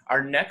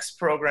 Our next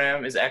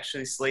program is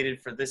actually slated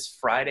for this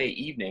Friday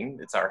evening.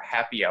 It's our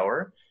happy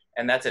hour,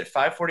 and that's at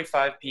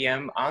 5:45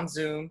 p.m. on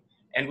Zoom.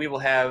 And we will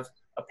have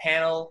a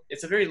panel.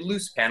 It's a very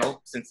loose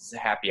panel since it's a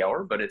happy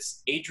hour, but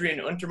it's Adrian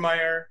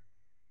Untermeyer,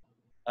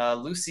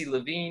 Lucy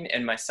Levine,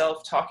 and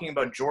myself talking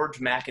about George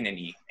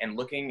McEnany and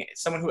looking at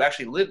someone who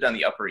actually lived on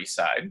the Upper East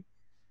Side.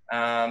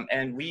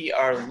 And we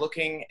are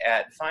looking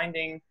at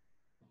finding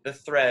the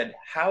thread.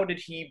 How did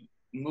he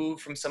move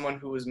from someone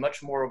who was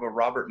much more of a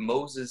Robert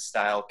Moses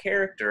style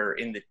character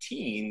in the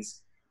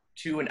teens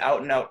to an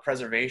out-and-out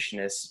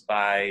preservationist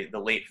by the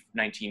late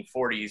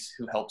 1940s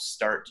who helped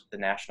start the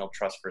National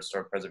Trust for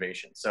Historic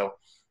Preservation. So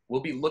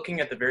we'll be looking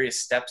at the various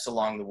steps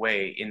along the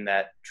way in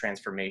that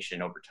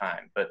transformation over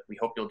time, but we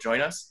hope you'll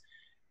join us.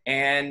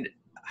 And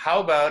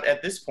how about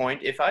at this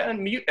point, if I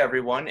unmute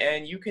everyone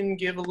and you can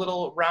give a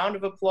little round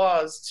of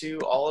applause to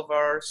all of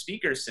our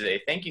speakers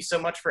today. Thank you so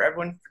much for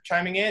everyone for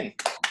chiming in.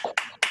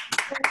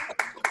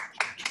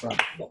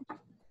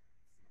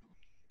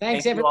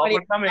 Thanks, Thank you all everybody.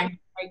 for coming.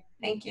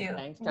 Thank you.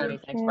 Thanks, Tony.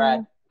 Thanks,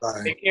 Brad.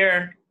 Bye. Take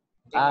care.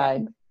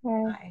 Bye.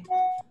 Bye.